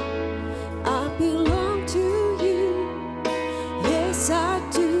I belong to you. Yes, I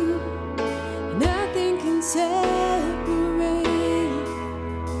do. Nothing can separate.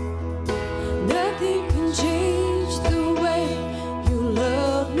 Nothing can change the way you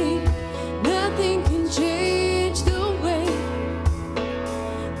love me. Nothing can change the way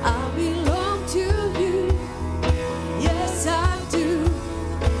I belong to you. Yes, I do.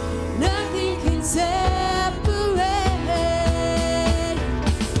 Nothing can separate.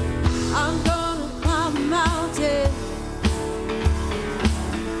 I'm gonna climb a mountain.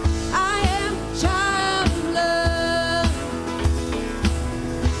 I am a child of love.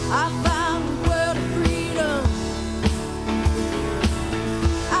 I found the world of freedom.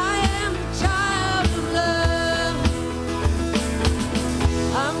 I am a child of love.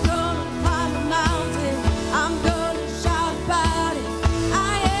 I'm gonna climb a mountain. I'm gonna shout about it. I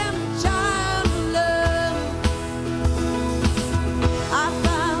am a child of love. I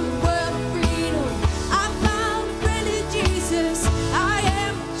found the world of freedom. I found a friend in Jesus. I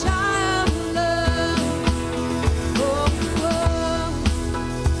am a child of love. Oh, oh,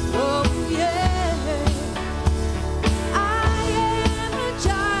 oh, yeah. I am a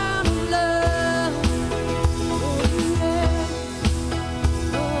child of love. Oh, yeah.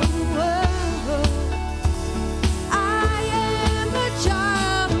 Oh, oh. I am a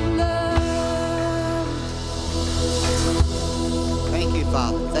child of love. Thank you,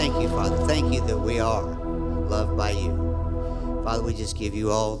 Father. Thank you, Father. Thank you that we are loved by you. Father, we just give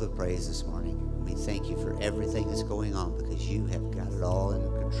you all the praise this morning. We thank you for everything that's going on because you have got it all under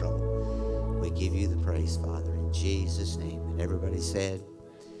control. We give you the praise, Father, in Jesus' name. And everybody said,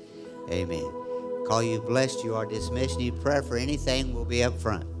 amen. Call you blessed. You are dismissed. Need prayer for anything, we'll be up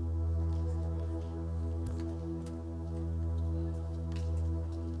front.